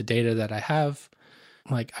to the data that I have.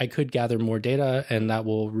 Like I could gather more data and that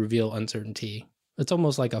will reveal uncertainty. It's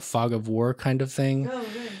almost like a fog of war kind of thing. Oh, nice.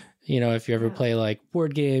 You know, if you ever play like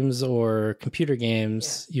board games or computer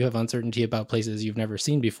games, you have uncertainty about places you've never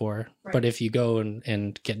seen before. Right. But if you go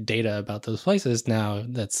and get data about those places, now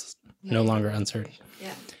that's no longer uncertain.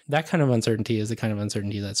 Yeah. That kind of uncertainty is the kind of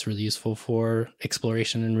uncertainty that's really useful for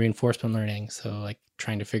exploration and reinforcement learning. So like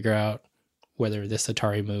trying to figure out whether this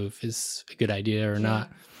Atari move is a good idea or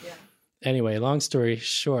not. Yeah. Anyway, long story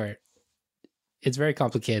short, it's very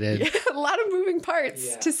complicated. A lot of moving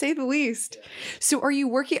parts, to say the least. Yeah. So are you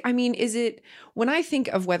working, I mean, is it, when I think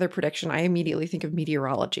of weather prediction, I immediately think of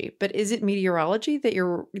meteorology, but is it meteorology that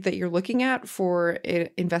you're looking at for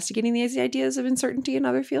investigating these ideas of uncertainty in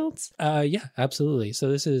other fields? Yeah, absolutely. So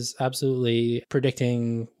this is absolutely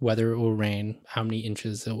predicting whether it will rain, how many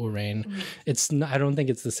inches it will rain. Mm-hmm. It's not, I don't think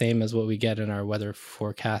it's the same as what we get in our weather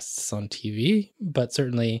forecasts on TV, but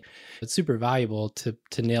certainly it's super valuable to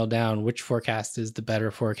nail down which forecast is the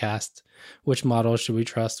better forecast, which model should we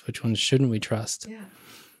trust, which ones shouldn't we trust. Yeah.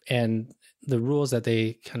 And the rules that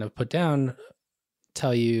they kind of put down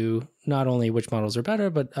tell you not only which models are better,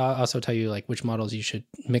 but also tell you like which models you should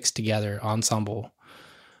mix together, ensemble,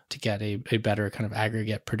 to get a better kind of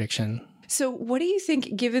aggregate prediction. So what do you think,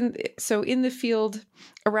 so in the field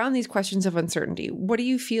around these questions of uncertainty, what do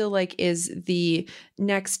you feel like is the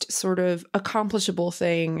next sort of accomplishable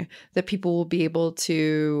thing that people will be able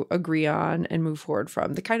to agree on and move forward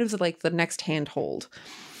from? The kind of like the next handhold.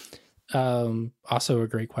 Also a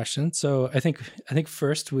great question. So I think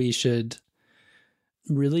first we should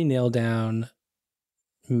really nail down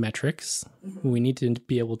metrics. Mm-hmm. We need to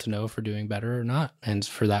be able to know if we're doing better or not. And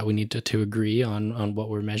for that, we need to agree on what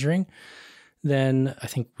we're measuring. Then I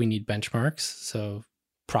think we need benchmarks. So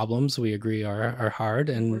problems we agree are hard,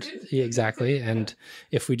 and yeah, exactly. And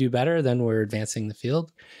if we do better, then we're advancing the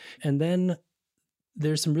field. And then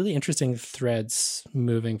there's some really interesting threads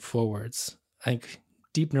moving forwards. I think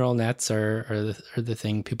deep neural nets are the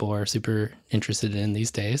thing people are super interested in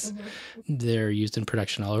these days. Mm-hmm. They're used in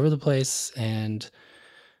production all over the place and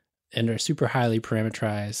are super highly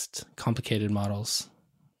parameterized, complicated models,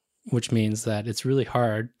 which means that it's really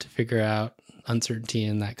hard to figure out uncertainty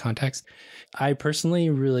in that context. I personally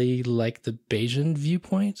really like the Bayesian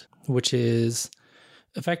viewpoint, which is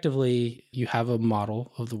effectively you have a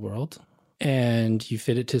model of the world and you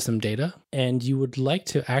fit it to some data, and you would like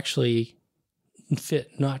to actually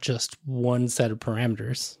fit not just one set of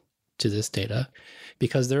parameters to this data,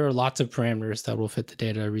 because there are lots of parameters that will fit the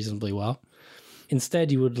data reasonably well.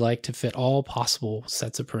 Instead, you would like to fit all possible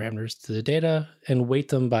sets of parameters to the data and weight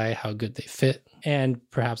them by how good they fit, and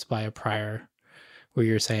perhaps by a prior where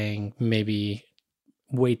you're saying maybe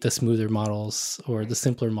weight the smoother models or the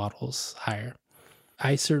simpler models higher.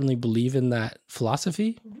 I certainly believe in that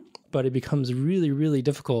philosophy, but it becomes really, really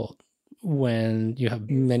difficult when you have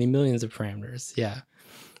many millions of parameters. Yeah.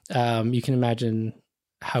 You can imagine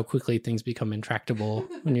how quickly things become intractable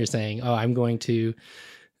when you're saying, oh, I'm going to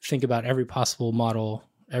think about every possible model,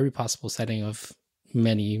 every possible setting of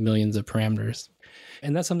many millions of parameters.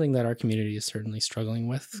 And that's something that our community is certainly struggling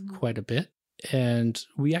with quite a bit. And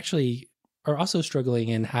we actually are also struggling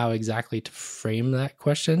in how exactly to frame that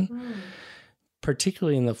question,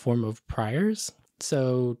 particularly in the form of priors.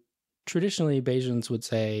 So traditionally, Bayesians would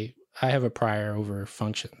say, I have a prior over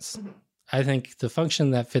functions. I think the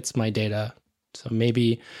function that fits my data, so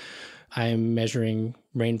maybe I'm measuring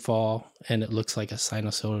rainfall and it looks like a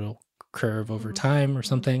sinusoidal curve over time or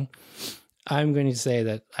something. I'm going to say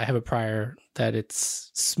that I have a prior that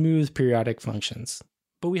it's smooth periodic functions,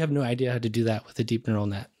 but we have no idea how to do that with a deep neural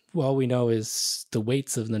net. All we know is the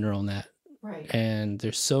weights of the neural net. Right. And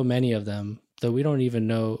there's so many of them that we don't even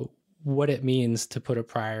know what it means to put a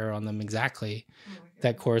prior on them exactly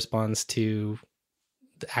that corresponds to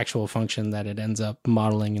the actual function that it ends up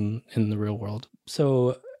modeling in the real world.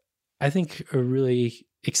 So I think a really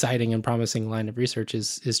exciting and promising line of research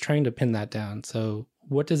is trying to pin that down. So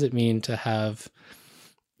what does it mean to have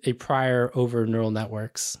a prior over neural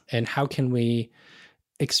networks, and how can we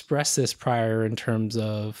express this prior in terms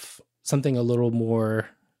of something a little more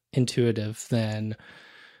intuitive than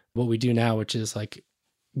what we do now, which is like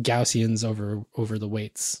Gaussians over the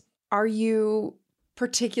weights. Are you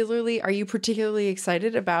particularly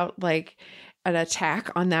excited about like an attack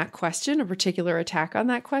on that question, a particular attack on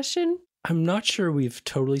that question? I'm not sure we've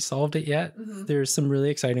totally solved it yet. Mm-hmm. There's some really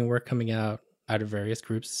exciting work coming out of various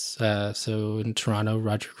groups. So in Toronto,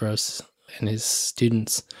 Roger Gross and his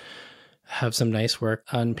students have some nice work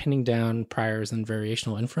on pinning down priors and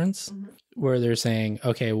variational inference, where they're saying,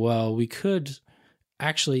 okay, well, we could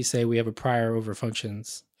actually say we have a prior over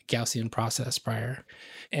functions, Gaussian process prior,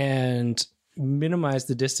 and minimize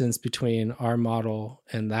the distance between our model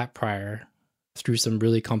and that prior through some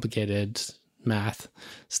really complicated math,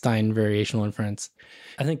 Stein variational inference.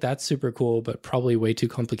 I think that's super cool, but probably way too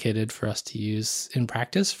complicated for us to use in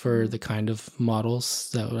practice for the kind of models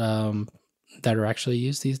that are actually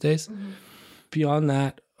used these days. Beyond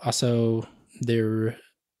that, also, there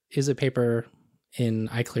is a paper in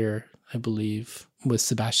iClear, I believe, with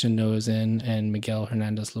Sebastian Noesen and Miguel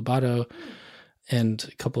Hernandez Lobato and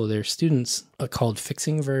a couple of their students called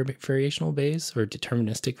Fixing Variational Bayes or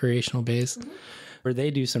Deterministic Variational Bayes, where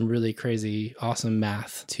they do some really crazy, awesome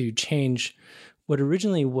math to change what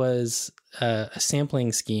originally was a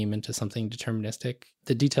sampling scheme into something deterministic.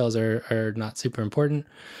 The details are not super important,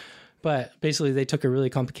 but basically they took a really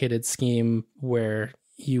complicated scheme where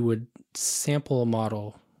you would sample a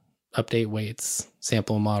model, update weights,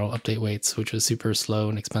 sample a model, update weights, which was super slow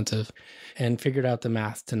and expensive, and figured out the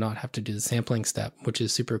math to not have to do the sampling step, which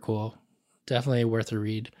is super cool. Definitely worth a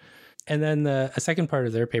read. And then a second part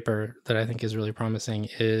of their paper that I think is really promising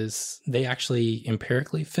is they actually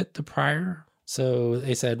empirically fit the prior. So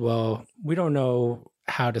they said, well, we don't know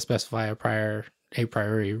how to specify a prior a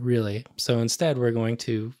priori, really. So instead, we're going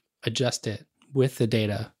to adjust it with the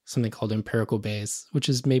data, something called empirical Bayes, which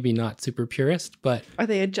is maybe not super purist, but... Are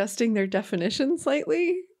they adjusting their definition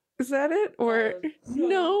slightly? Is that it? Or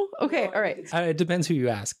no? Okay, all right. It depends who you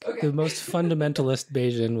ask. Okay. The most fundamentalist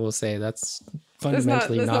Bayesian will say that's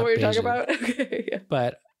fundamentally that's not not what you're Bayesian. talking about? Okay, yeah.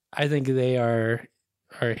 But I think they are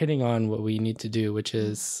hitting on what we need to do, which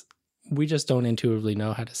is we just don't intuitively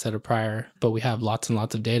know how to set a prior, but we have lots and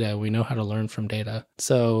lots of data. We know how to learn from data.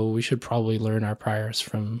 So we should probably learn our priors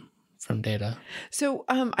from data. So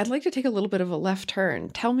I'd like to take a little bit of a left turn.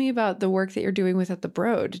 Tell me about the work that you're doing with at the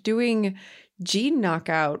Broad. Doing gene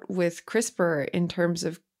knockout with CRISPR in terms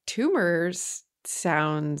of tumors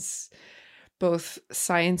sounds both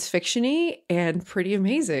science fiction-y and pretty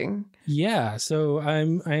amazing. Yeah, so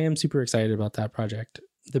I am super excited about that project.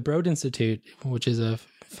 The Broad Institute, which is a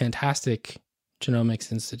fantastic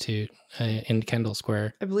genomics institute in Kendall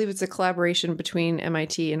Square. I believe it's a collaboration between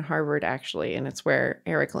MIT and Harvard, actually, and it's where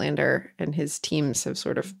Eric Lander and his teams have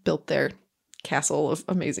sort of built their castle of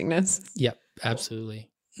amazingness. Yep, absolutely.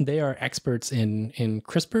 They are experts in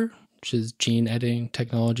CRISPR, which is gene editing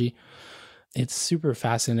technology. It's super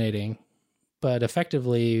fascinating, but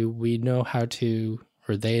effectively we know how to,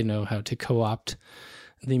 or they know how to co-opt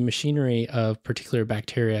the machinery of particular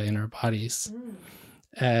bacteria in our bodies,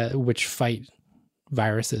 which fight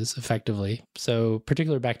viruses effectively. So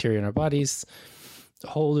particular bacteria in our bodies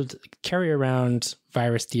carry around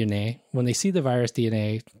virus DNA. When they see the virus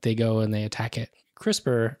DNA, they go and they attack it.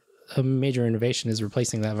 CRISPR, a major innovation, is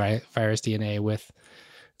replacing that virus DNA with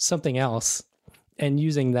something else and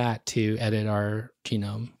using that to edit our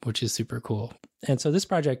genome, which is super cool. And so this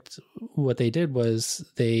project, what they did was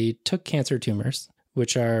they took cancer tumors,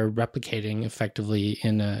 which are replicating effectively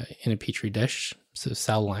in a petri dish, so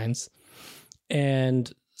cell lines,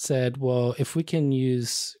 and said, well, if we can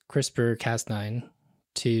use CRISPR-Cas9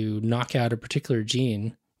 to knock out a particular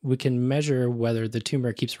gene, we can measure whether the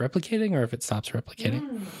tumor keeps replicating or if it stops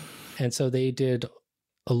replicating. And so they did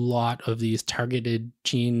a lot of these targeted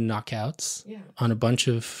gene knockouts on a bunch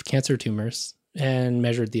of cancer tumors and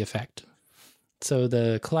measured the effect. So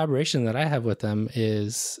the collaboration that I have with them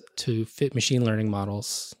is to fit machine learning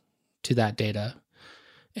models to that data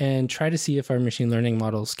and try to see if our machine learning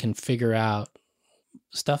models can figure out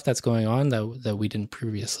stuff that's going on that we didn't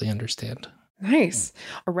previously understand. Nice.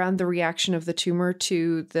 Around the reaction of the tumor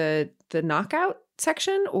to the knockout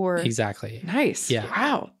section, or? Exactly. Nice. Yeah.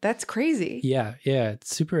 Wow. That's crazy. Yeah.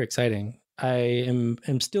 It's super exciting. I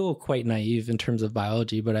am still quite naive in terms of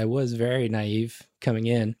biology, but I was very naive coming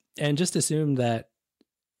in and just assumed that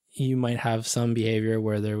you might have some behavior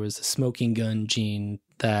where there was a smoking gun gene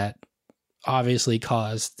that obviously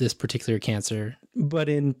caused this particular cancer. But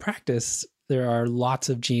in practice, there are lots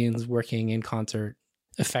of genes working in concert.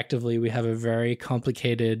 Effectively, we have a very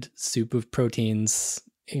complicated soup of proteins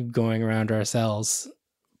going around our cells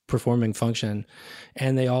performing function,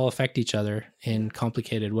 and they all affect each other in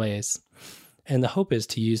complicated ways. And the hope is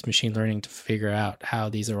to use machine learning to figure out how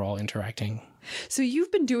these are all interacting. So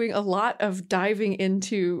you've been doing a lot of diving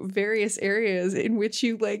into various areas in which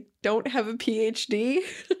you don't have a PhD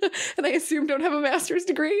and I assume don't have a master's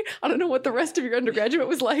degree. I don't know what the rest of your undergraduate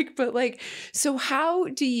was like, but so how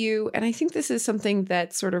do you, and I think this is something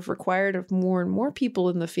that's sort of required of more and more people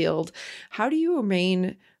in the field, how do you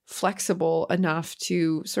remain flexible enough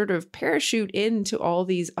to sort of parachute into all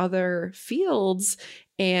these other fields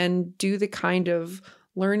and do the kind of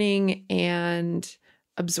learning and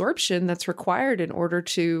absorption that's required in order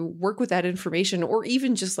to work with that information, or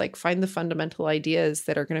even just find the fundamental ideas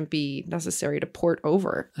that are going to be necessary to port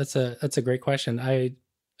over? That's a great question. I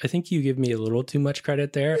think you give me a little too much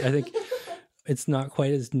credit there. I think it's not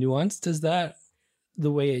quite as nuanced as that.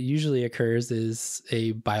 The way it usually occurs is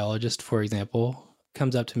a biologist, for example,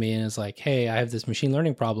 comes up to me and is like, hey, I have this machine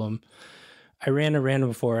learning problem. I ran a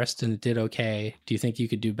random forest and it did okay. Do you think you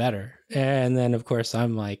could do better? And then, of course,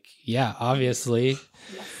 I'm like, yeah, obviously.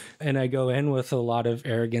 And I go in with a lot of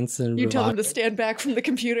arrogance and You tell them to stand back from the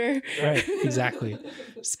computer. Right, exactly.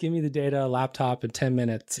 Just give me the data, laptop in 10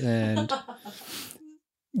 minutes. And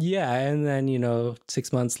yeah, and then,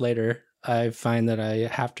 6 months later, I find that I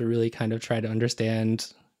have to really kind of try to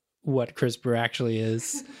understand what CRISPR actually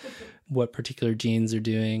is, what particular genes are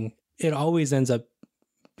doing. It always ends up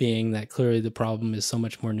being that clearly the problem is so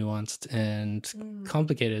much more nuanced and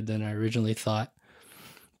complicated than I originally thought.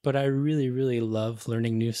 But I really, really love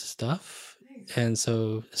learning new stuff. And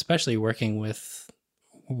so, especially working with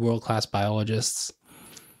world-class biologists,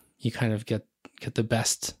 you kind of get the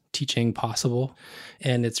best teaching possible.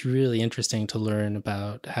 And it's really interesting to learn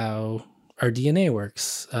about how our DNA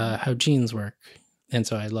works, how genes work. And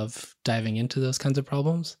so I love diving into those kinds of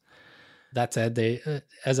problems. That said,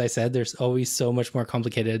 as I said, there's always so much more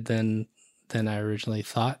complicated than I originally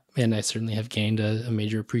thought. And I certainly have gained a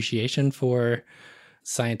major appreciation for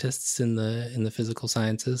scientists in the physical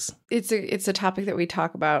sciences. It's a topic that we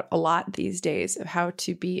talk about a lot these days, of how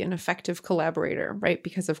to be an effective collaborator, right?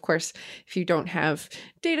 Because of course, if you don't have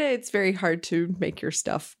data, it's very hard to make your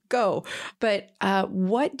stuff go. But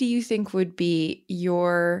what do you think would be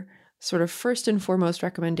your sort of first and foremost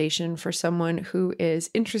recommendation for someone who is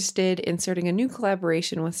interested in starting a new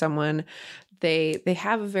collaboration with someone? They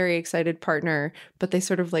have a very excited partner, but they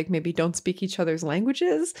sort of like maybe don't speak each other's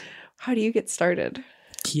languages. How do you get started?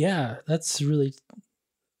 Yeah, that's really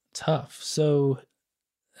tough. So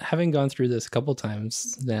having gone through this a couple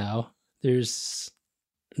times now, there's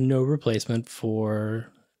no replacement for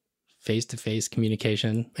face-to-face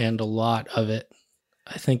communication, and a lot of it.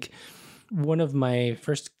 I think one of my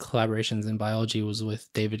first collaborations in biology was with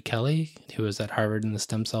David Kelly, who was at Harvard in the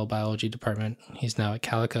stem cell biology department. He's now at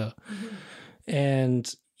Calico. Mm-hmm.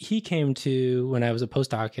 And he came to, when I was a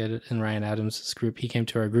postdoc in Ryan Adams' group, he came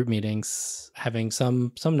to our group meetings having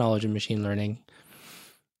some knowledge of machine learning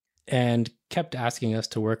and kept asking us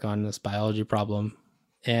to work on this biology problem.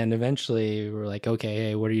 And eventually we were like, okay,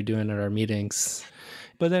 hey, what are you doing at our meetings?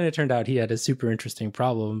 But then it turned out he had a super interesting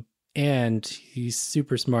problem, and he's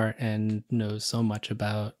super smart and knows so much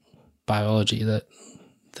about biology that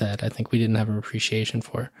I think we didn't have an appreciation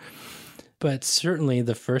for. But certainly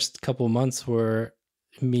the first couple months were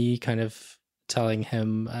me kind of telling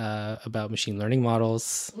him about machine learning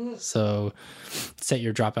models. So set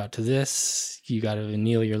your dropout to this. You got to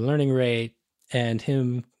anneal your learning rate. And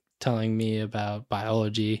him telling me about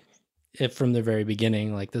biology from the very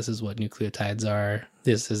beginning, like, this is what nucleotides are.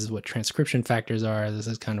 This is what transcription factors are. This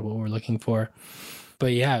is kind of what we're looking for.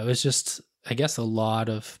 But yeah, it was just, I guess, a lot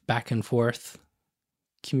of back and forth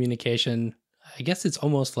communication. I guess it's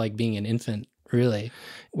almost like being an infant, really,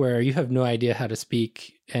 where you have no idea how to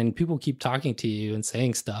speak and people keep talking to you and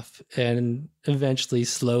saying stuff. And eventually,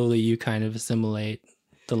 slowly, you kind of assimilate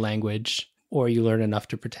the language, or you learn enough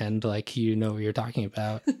to pretend like you know what you're talking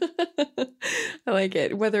about. I like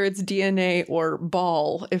it. Whether it's DNA or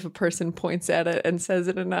ball, if a person points at it and says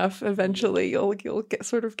it enough, eventually you'll get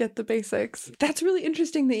the basics. That's really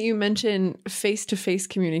interesting that you mention face-to-face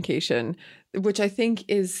communication, which I think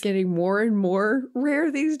is getting more and more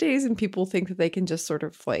rare these days. And people think that they can just sort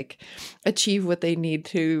of like achieve what they need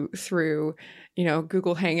to through,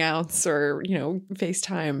 Google Hangouts or,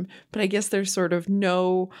 FaceTime. But I guess there's sort of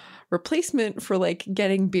no replacement for like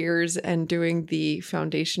getting beers and doing the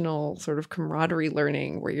foundational sort of camaraderie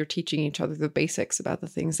learning where you're teaching each other the basics about the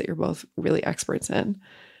things that you're both really experts in.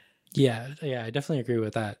 Yeah, I definitely agree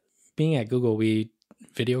with that. Being at Google, we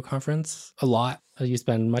video conference a lot. You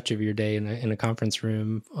spend much of your day in a conference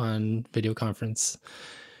room on video conference.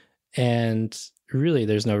 And really,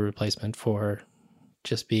 there's no replacement for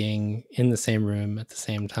just being in the same room at the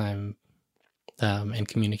same time and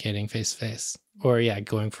communicating face to face. Or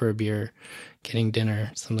going for a beer, getting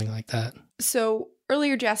dinner, something like that. So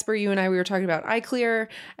earlier, Jasper, you and we were talking about iClear,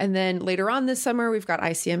 and then later on this summer, we've got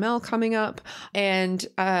ICML coming up. And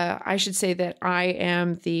I should say that I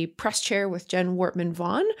am the press chair with Jen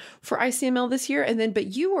Wortman-Vaughan for ICML this year.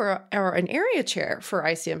 But you are an area chair for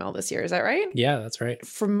ICML this year. Is that right? Yeah, that's right.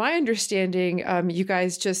 From my understanding, you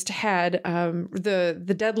guys just had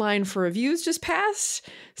the deadline for reviews just passed.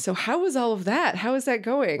 So how was all of that? How is that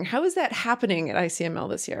going? How is that happening at ICML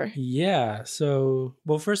this year? Yeah. So,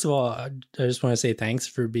 well, first of all, I just want to say thanks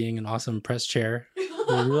for being an awesome press chair.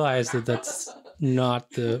 I realize that that's not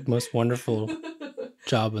the most wonderful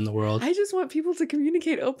job in the world. I just want people to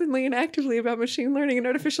communicate openly and actively about machine learning and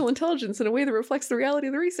artificial intelligence in a way that reflects the reality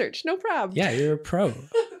of the research. No problem. Yeah, you're a pro.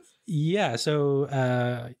 Yeah. So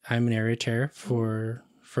I'm an area chair for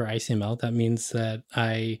ICML. That means that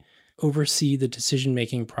I oversee the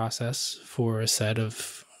decision-making process for a set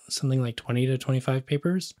of something like 20 to 25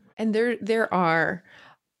 papers. And there are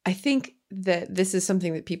I think that this is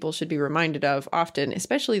something that people should be reminded of often,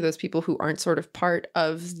 especially those people who aren't sort of part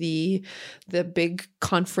of the big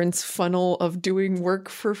conference funnel of doing work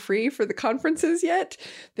for free for the conferences yet.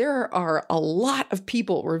 There are a lot of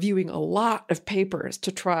people reviewing a lot of papers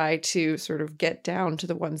to try to sort of get down to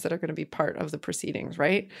the ones that are going to be part of the proceedings,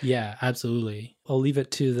 right? Yeah, absolutely. I'll leave it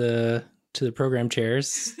to the program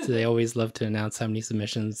chairs. They always love to announce how many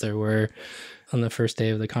submissions there were on the first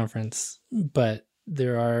day of the conference. But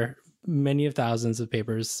there are many of thousands of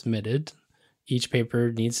papers submitted. Each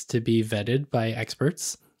paper needs to be vetted by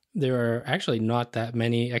experts. There are actually not that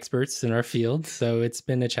many experts in our field, so it's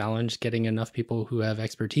been a challenge getting enough people who have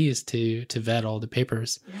expertise to vet all the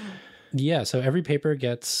papers. Yeah, so every paper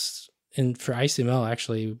gets, and for ICML,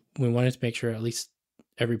 actually, we wanted to make sure at least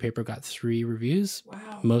every paper got 3 reviews.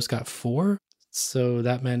 Wow. Most got 4. So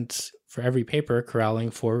that meant for every paper, corralling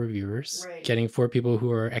 4 reviewers, Right. getting 4 people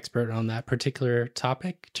who are expert on that particular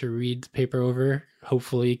topic to read the paper over,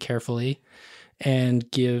 hopefully carefully, and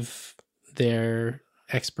give their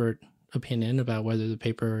expert opinion about whether the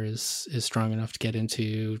paper is strong enough to get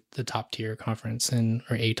into the top tier conference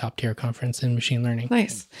or a top tier conference in machine learning.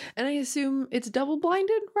 Nice. And I assume it's double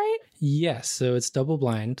blinded, right? Yes, so it's double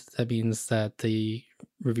blind. That means that the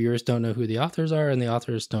reviewers don't know who the authors are and the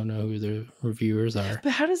authors don't know who the reviewers are.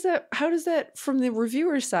 But how does that from the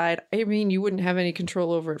reviewer side? I mean, you wouldn't have any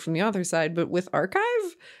control over it from the author side, but with archive,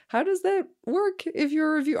 how does that work if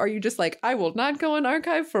you're a review? Are you just like, I will not go on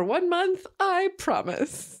archive for 1 month, I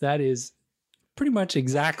promise? That is pretty much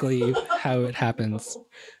exactly how it happens.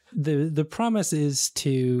 The promise is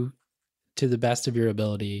to the best of your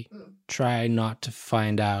ability, try not to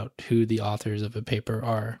find out who the authors of a paper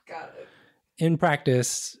are. Got it. In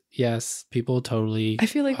practice, yes, people totally I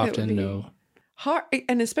feel like that would often be know. hard,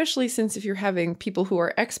 and especially since if you're having people who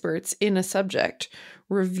are experts in a subject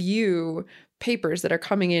review papers that are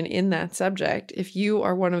coming in that subject, if you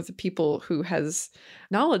are one of the people who has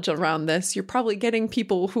knowledge around this, you're probably getting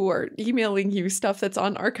people who are emailing you stuff that's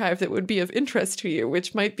on archive that would be of interest to you,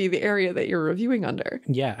 which might be the area that you're reviewing under.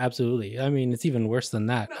 Yeah, absolutely. I mean, it's even worse than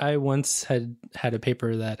that. I once had a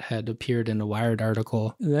paper that had appeared in a Wired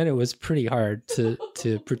article, and then it was pretty hard to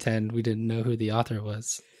pretend we didn't know who the author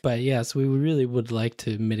was. But yes, we really would like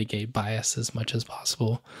to mitigate bias as much as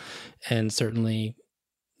possible. And certainly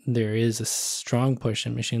there is a strong push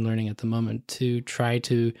in machine learning at the moment to try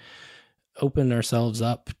to open ourselves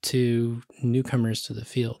up to newcomers to the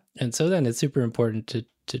field. And so then it's super important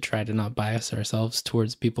to try to not bias ourselves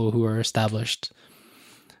towards people who are established.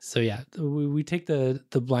 So yeah, we take the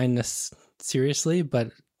blindness seriously, but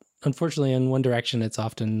unfortunately in one direction it's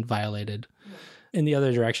often violated. In the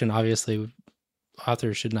other direction, obviously,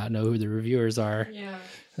 authors should not know who the reviewers are. Yeah.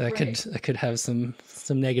 That could have some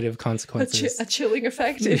negative consequences. A chilling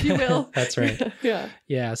effect, if you will. That's right. Yeah.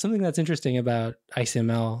 Yeah. Something that's interesting about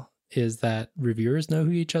ICML is that reviewers know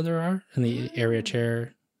who each other are, and the area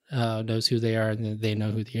chair knows who they are, and they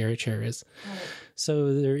know who the area chair is.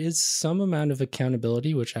 So there is some amount of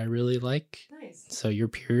accountability, which I really like. Nice. So your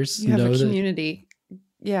peers You have know a that. community.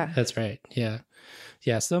 Yeah. That's right. Yeah.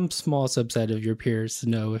 Yeah. Some small subset of your peers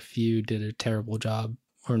know if you did a terrible job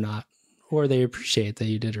or not, or they appreciate that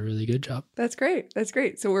you did a really good job. That's great. That's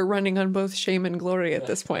great. So we're running on both shame and glory at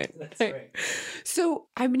this point. That's right. So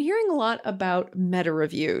I've been hearing a lot about meta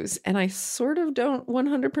reviews, and I sort of don't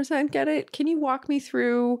 100% get it. Can you walk me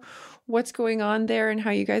through what's going on there and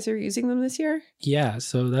how you guys are using them this year? Yeah.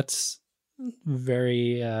 So that's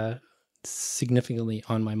very significantly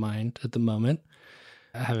on my mind at the moment,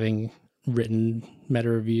 having written meta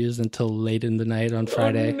reviews until late in the night on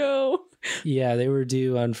Friday. Oh, no. Yeah, they were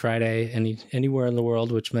due on Friday, anywhere in the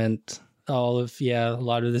world, which meant a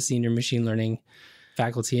lot of the senior machine learning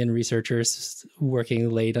faculty and researchers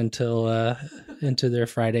working late until into their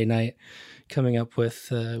Friday night, coming up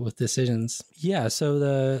with decisions. Yeah, so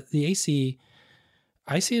the AC,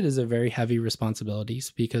 I see it as a very heavy responsibility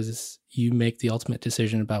because you make the ultimate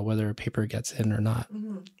decision about whether a paper gets in or not,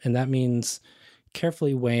 and that means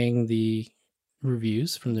carefully weighing the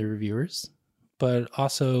reviews from the reviewers, but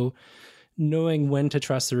also knowing when to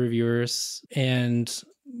trust the reviewers and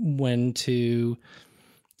when to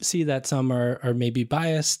see that some are maybe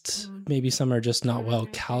biased, maybe some are just not well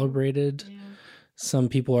calibrated. Yeah. Some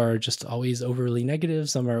people are just always overly negative,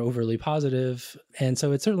 some are overly positive. And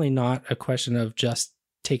so it's certainly not a question of just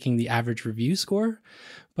taking the average review score,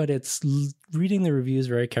 but it's reading the reviews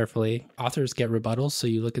very carefully. Authors get rebuttals, so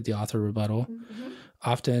you look at the author rebuttal.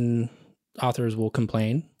 Often authors will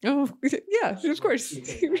complain. Oh, yeah, of course.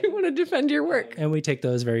 You want to defend your work. And we take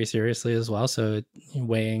those very seriously as well. So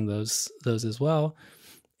weighing those as well.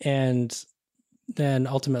 And then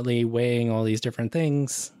ultimately weighing all these different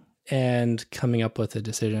things and coming up with a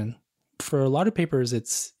decision. For a lot of papers,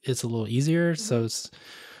 it's a little easier. So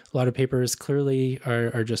a lot of papers clearly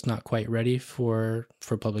are just not quite ready for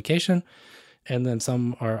publication. And then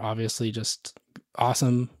some are obviously just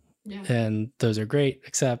awesome. Yeah. And those are great,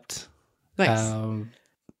 except, nice.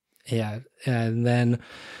 Yeah. And then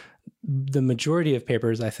the majority of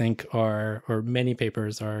papers, I think, or many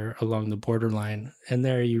papers are along the borderline. And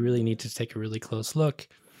there you really need to take a really close look,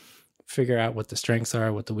 figure out what the strengths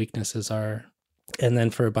are, what the weaknesses are. And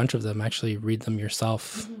then for a bunch of them, actually read them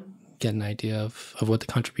yourself, get an idea of what the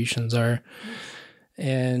contributions are.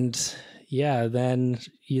 And yeah, then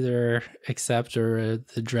either accept or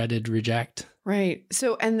the dreaded reject. Right.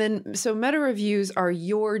 So meta reviews are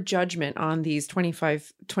your judgment on these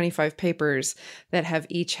 25 papers that have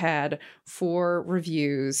each had 4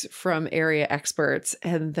 reviews from area experts.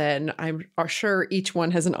 And then I'm sure each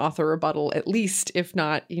one has an author rebuttal, at least, if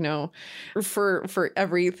not, for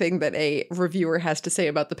everything that a reviewer has to say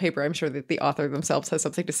about the paper. I'm sure that the author themselves has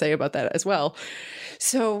something to say about that as well.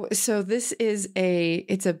 So this is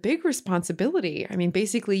it's a big responsibility. I mean,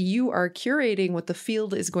 basically you are curating what the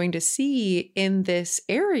field is going to see in this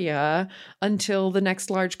area until the next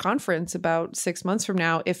large conference about 6 months from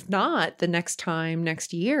now, if not the next time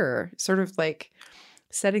next year, sort of like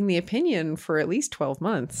setting the opinion for at least 12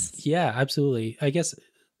 months. Yeah, absolutely. I guess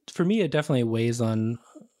for me, it definitely weighs on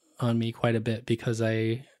me quite a bit because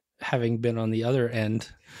having been on the other end,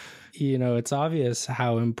 it's obvious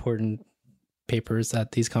how important papers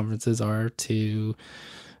at these conferences are to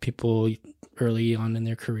people early on in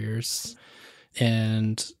their careers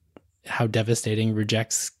and how devastating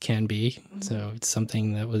rejects can be. So it's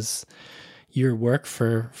something that was your work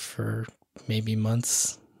for maybe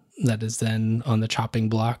months that is then on the chopping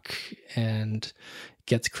block and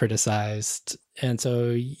gets criticized. And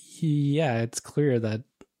so, yeah, it's clear that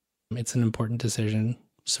it's an important decision,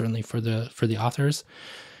 certainly for the authors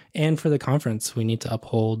and for the conference. We need to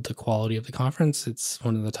uphold the quality of the conference. It's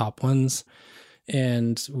one of the top ones.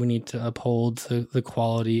 And we need to uphold the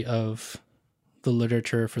quality of the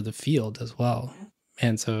literature for the field as well.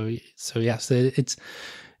 And so yes,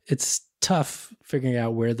 it's tough figuring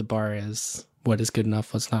out where the bar is, what is good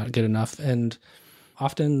enough, what's not good enough, and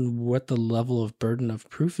often what the level of burden of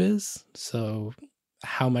proof is. So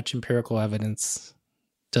how much empirical evidence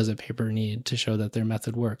does a paper need to show that their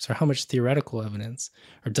method works, or how much theoretical evidence,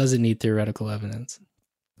 or does it need theoretical evidence,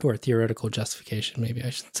 or theoretical justification, maybe I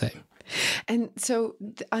should say. And so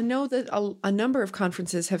I know that a number of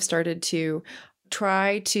conferences have started to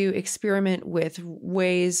try to experiment with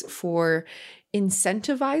ways for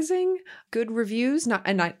incentivizing good reviews.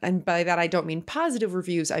 And by that, I don't mean positive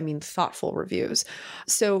reviews, I mean thoughtful reviews.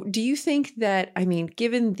 So do you think that,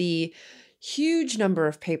 given the huge number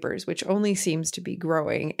of papers, which only seems to be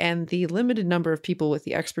growing, and the limited number of people with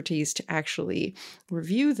the expertise to actually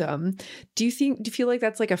review them, do you feel like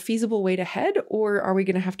that's like a feasible way to head, or are we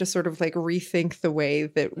going to have to sort of like rethink the way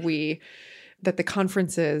that the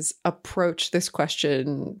conferences approach this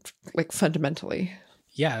question, like fundamentally?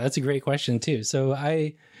 Yeah, that's a great question too. So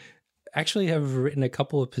I actually have written a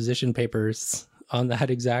couple of position papers on that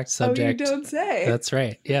exact subject. Oh, you don't say. That's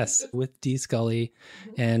right. Yes. With Dee Scully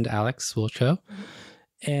and Alex Wilcho.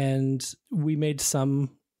 And we made some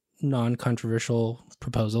non-controversial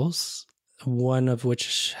proposals, one of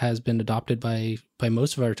which has been adopted by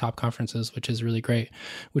most of our top conferences, which is really great,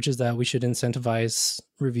 which is that we should incentivize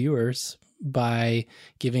reviewers by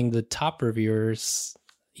giving the top reviewers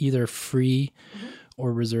either free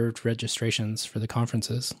or reserved registrations for the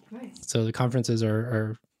conferences. Nice. So the conferences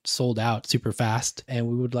are sold out super fast, and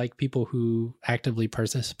we would like people who actively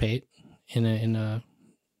participate in a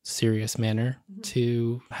serious manner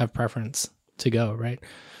to have preference to go, right?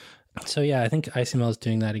 So yeah, I think ICML is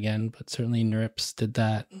doing that again, but certainly NeurIPS did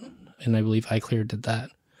that, and I believe iClear did that,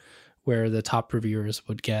 where the top reviewers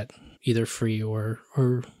would get either free or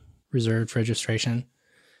reserved registration.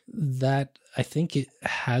 That, I think, it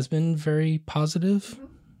has been very positive.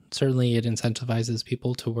 Certainly it incentivizes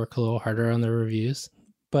people to work a little harder on their reviews,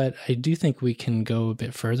 but I do think we can go a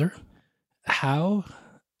bit further. How?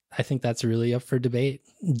 I think that's really up for debate.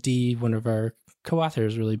 Dee, one of our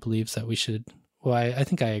co-authors, really believes that we should, I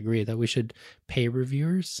think I agree that we should pay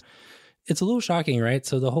reviewers. It's a little shocking, right?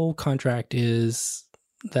 So the whole contract is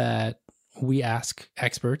that we ask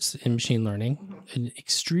experts in machine learning, an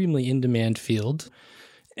extremely in-demand field,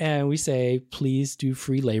 and we say, please do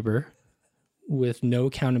free labor with no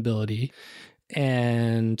accountability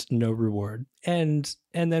and no reward. And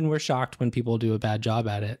then we're shocked when people do a bad job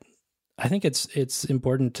at it. I think it's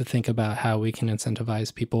important to think about how we can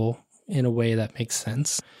incentivize people in a way that makes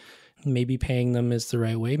sense. maybe paying them is the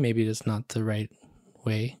right way. Maybe it's not the right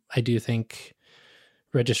way. I do think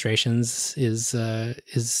registrations is a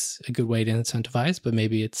good way to incentivize, but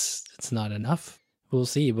maybe it's not enough. We'll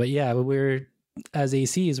see. But yeah, we're as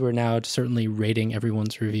ACs, we're now certainly rating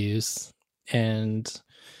everyone's reviews, and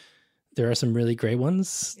there are some really great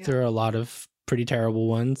ones. Yeah. There are a lot of pretty terrible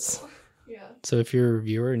ones. Yeah. So if you're a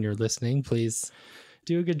reviewer and you're listening, please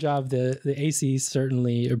do a good job. The AC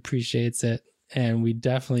certainly appreciates it, and we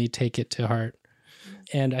definitely take it to heart.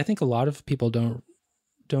 And I think a lot of people don't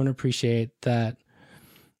appreciate that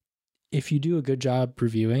if you do a good job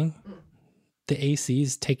reviewing, the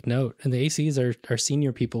ACs take note, and the ACs are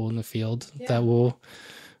senior people in the field that will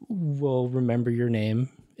remember your name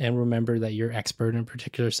and remember that you're expert in a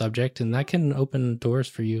particular subject, and that can open doors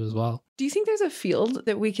for you as well. Do you think there's a field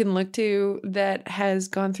that we can look to that has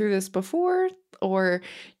gone through this before? Or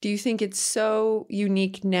do you think it's so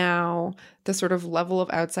unique now, the sort of level of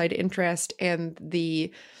outside interest and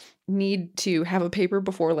the need to have a paper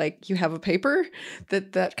before like you have a paper,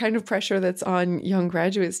 that kind of pressure that's on young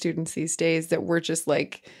graduate students these days, that we're just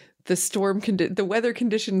like the weather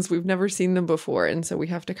conditions, we've never seen them before, and so we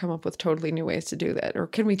have to come up with totally new ways to do that? Or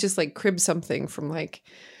can we just like crib something from like,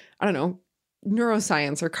 I don't know,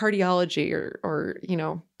 neuroscience or cardiology or you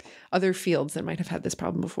know, other fields that might have had this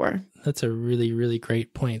problem before? That's a really, really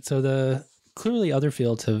great point. So clearly other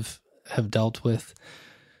fields have dealt with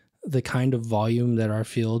the kind of volume that our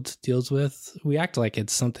field deals with. We act like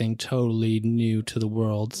it's something totally new to the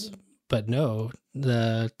world, but no,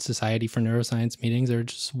 the Society for Neuroscience meetings are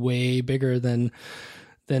just way bigger than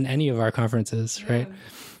any of our conferences, right?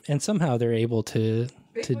 And somehow they're able to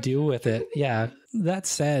deal with it. Yeah. That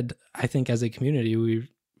said, I think as a community,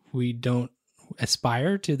 we don't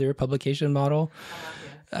aspire to their publication model.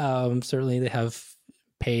 Certainly they have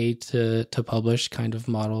pay to publish kind of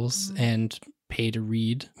models and pay to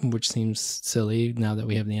read, which seems silly now that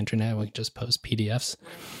we have the internet. We can just post PDFs.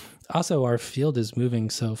 Also, our field is moving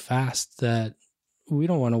so fast that we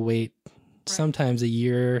don't want to wait sometimes a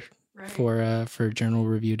year for a journal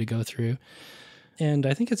review to go through. And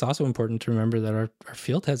I think it's also important to remember that our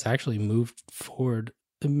field has actually moved forward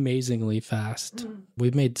amazingly fast.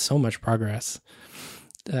 We've made so much progress.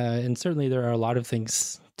 And certainly there are a lot of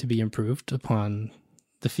things to be improved upon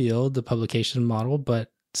the field, the publication model,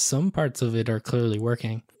 but some parts of it are clearly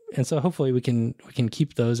working. And so hopefully we can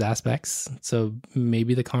keep those aspects. So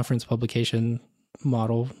maybe the conference publication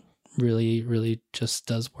model really, really just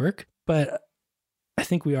does work. But I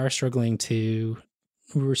think we're struggling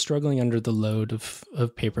under the load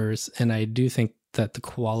of papers. And I do think that the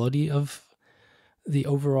quality of the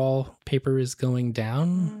overall paper is going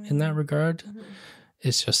down in that regard.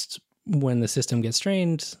 It's just when the system gets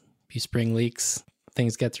strained, you spring leaks,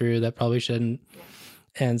 things get through that probably shouldn't.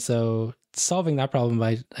 And so solving that problem,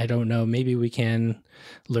 I don't know, maybe we can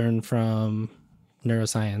learn from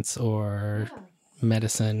neuroscience or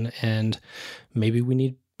medicine, and maybe we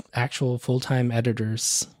need actual full-time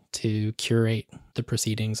editors to curate the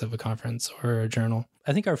proceedings of a conference or a journal.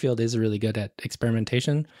 I think our field is really good at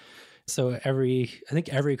experimentation. So every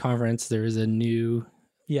conference there is a new,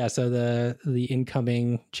 so the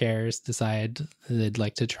incoming chairs decide they'd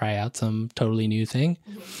like to try out some totally new thing.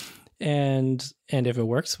 And if it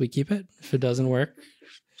works, we keep it. If it doesn't work,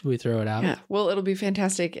 we throw it out. Yeah. Well, it'll be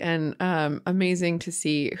fantastic and amazing to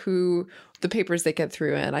see who the papers that get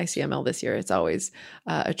through at ICML this year. It's always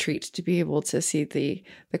a treat to be able to see the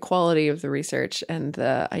quality of the research and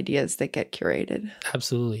the ideas that get curated.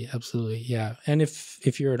 Absolutely. Absolutely. Yeah. And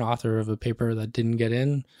if you're an author of a paper that didn't get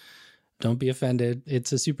in, don't be offended.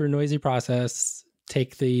 It's a super noisy process.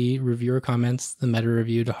 Take the reviewer comments, the meta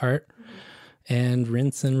review to heart, and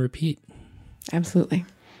rinse and repeat. Absolutely.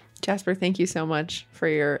 Jasper, thank you so much for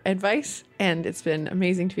your advice, and it's been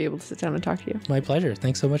amazing to be able to sit down and talk to you. My pleasure.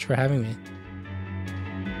 Thanks so much for having me.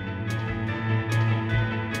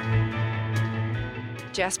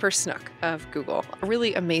 Jasper Snook of Google.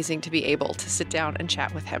 Really amazing to be able to sit down and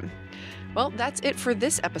chat with him. Well, that's it for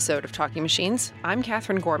this episode of Talking Machines. I'm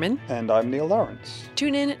Catherine Gorman. And I'm Neil Lawrence.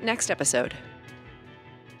 Tune in next episode.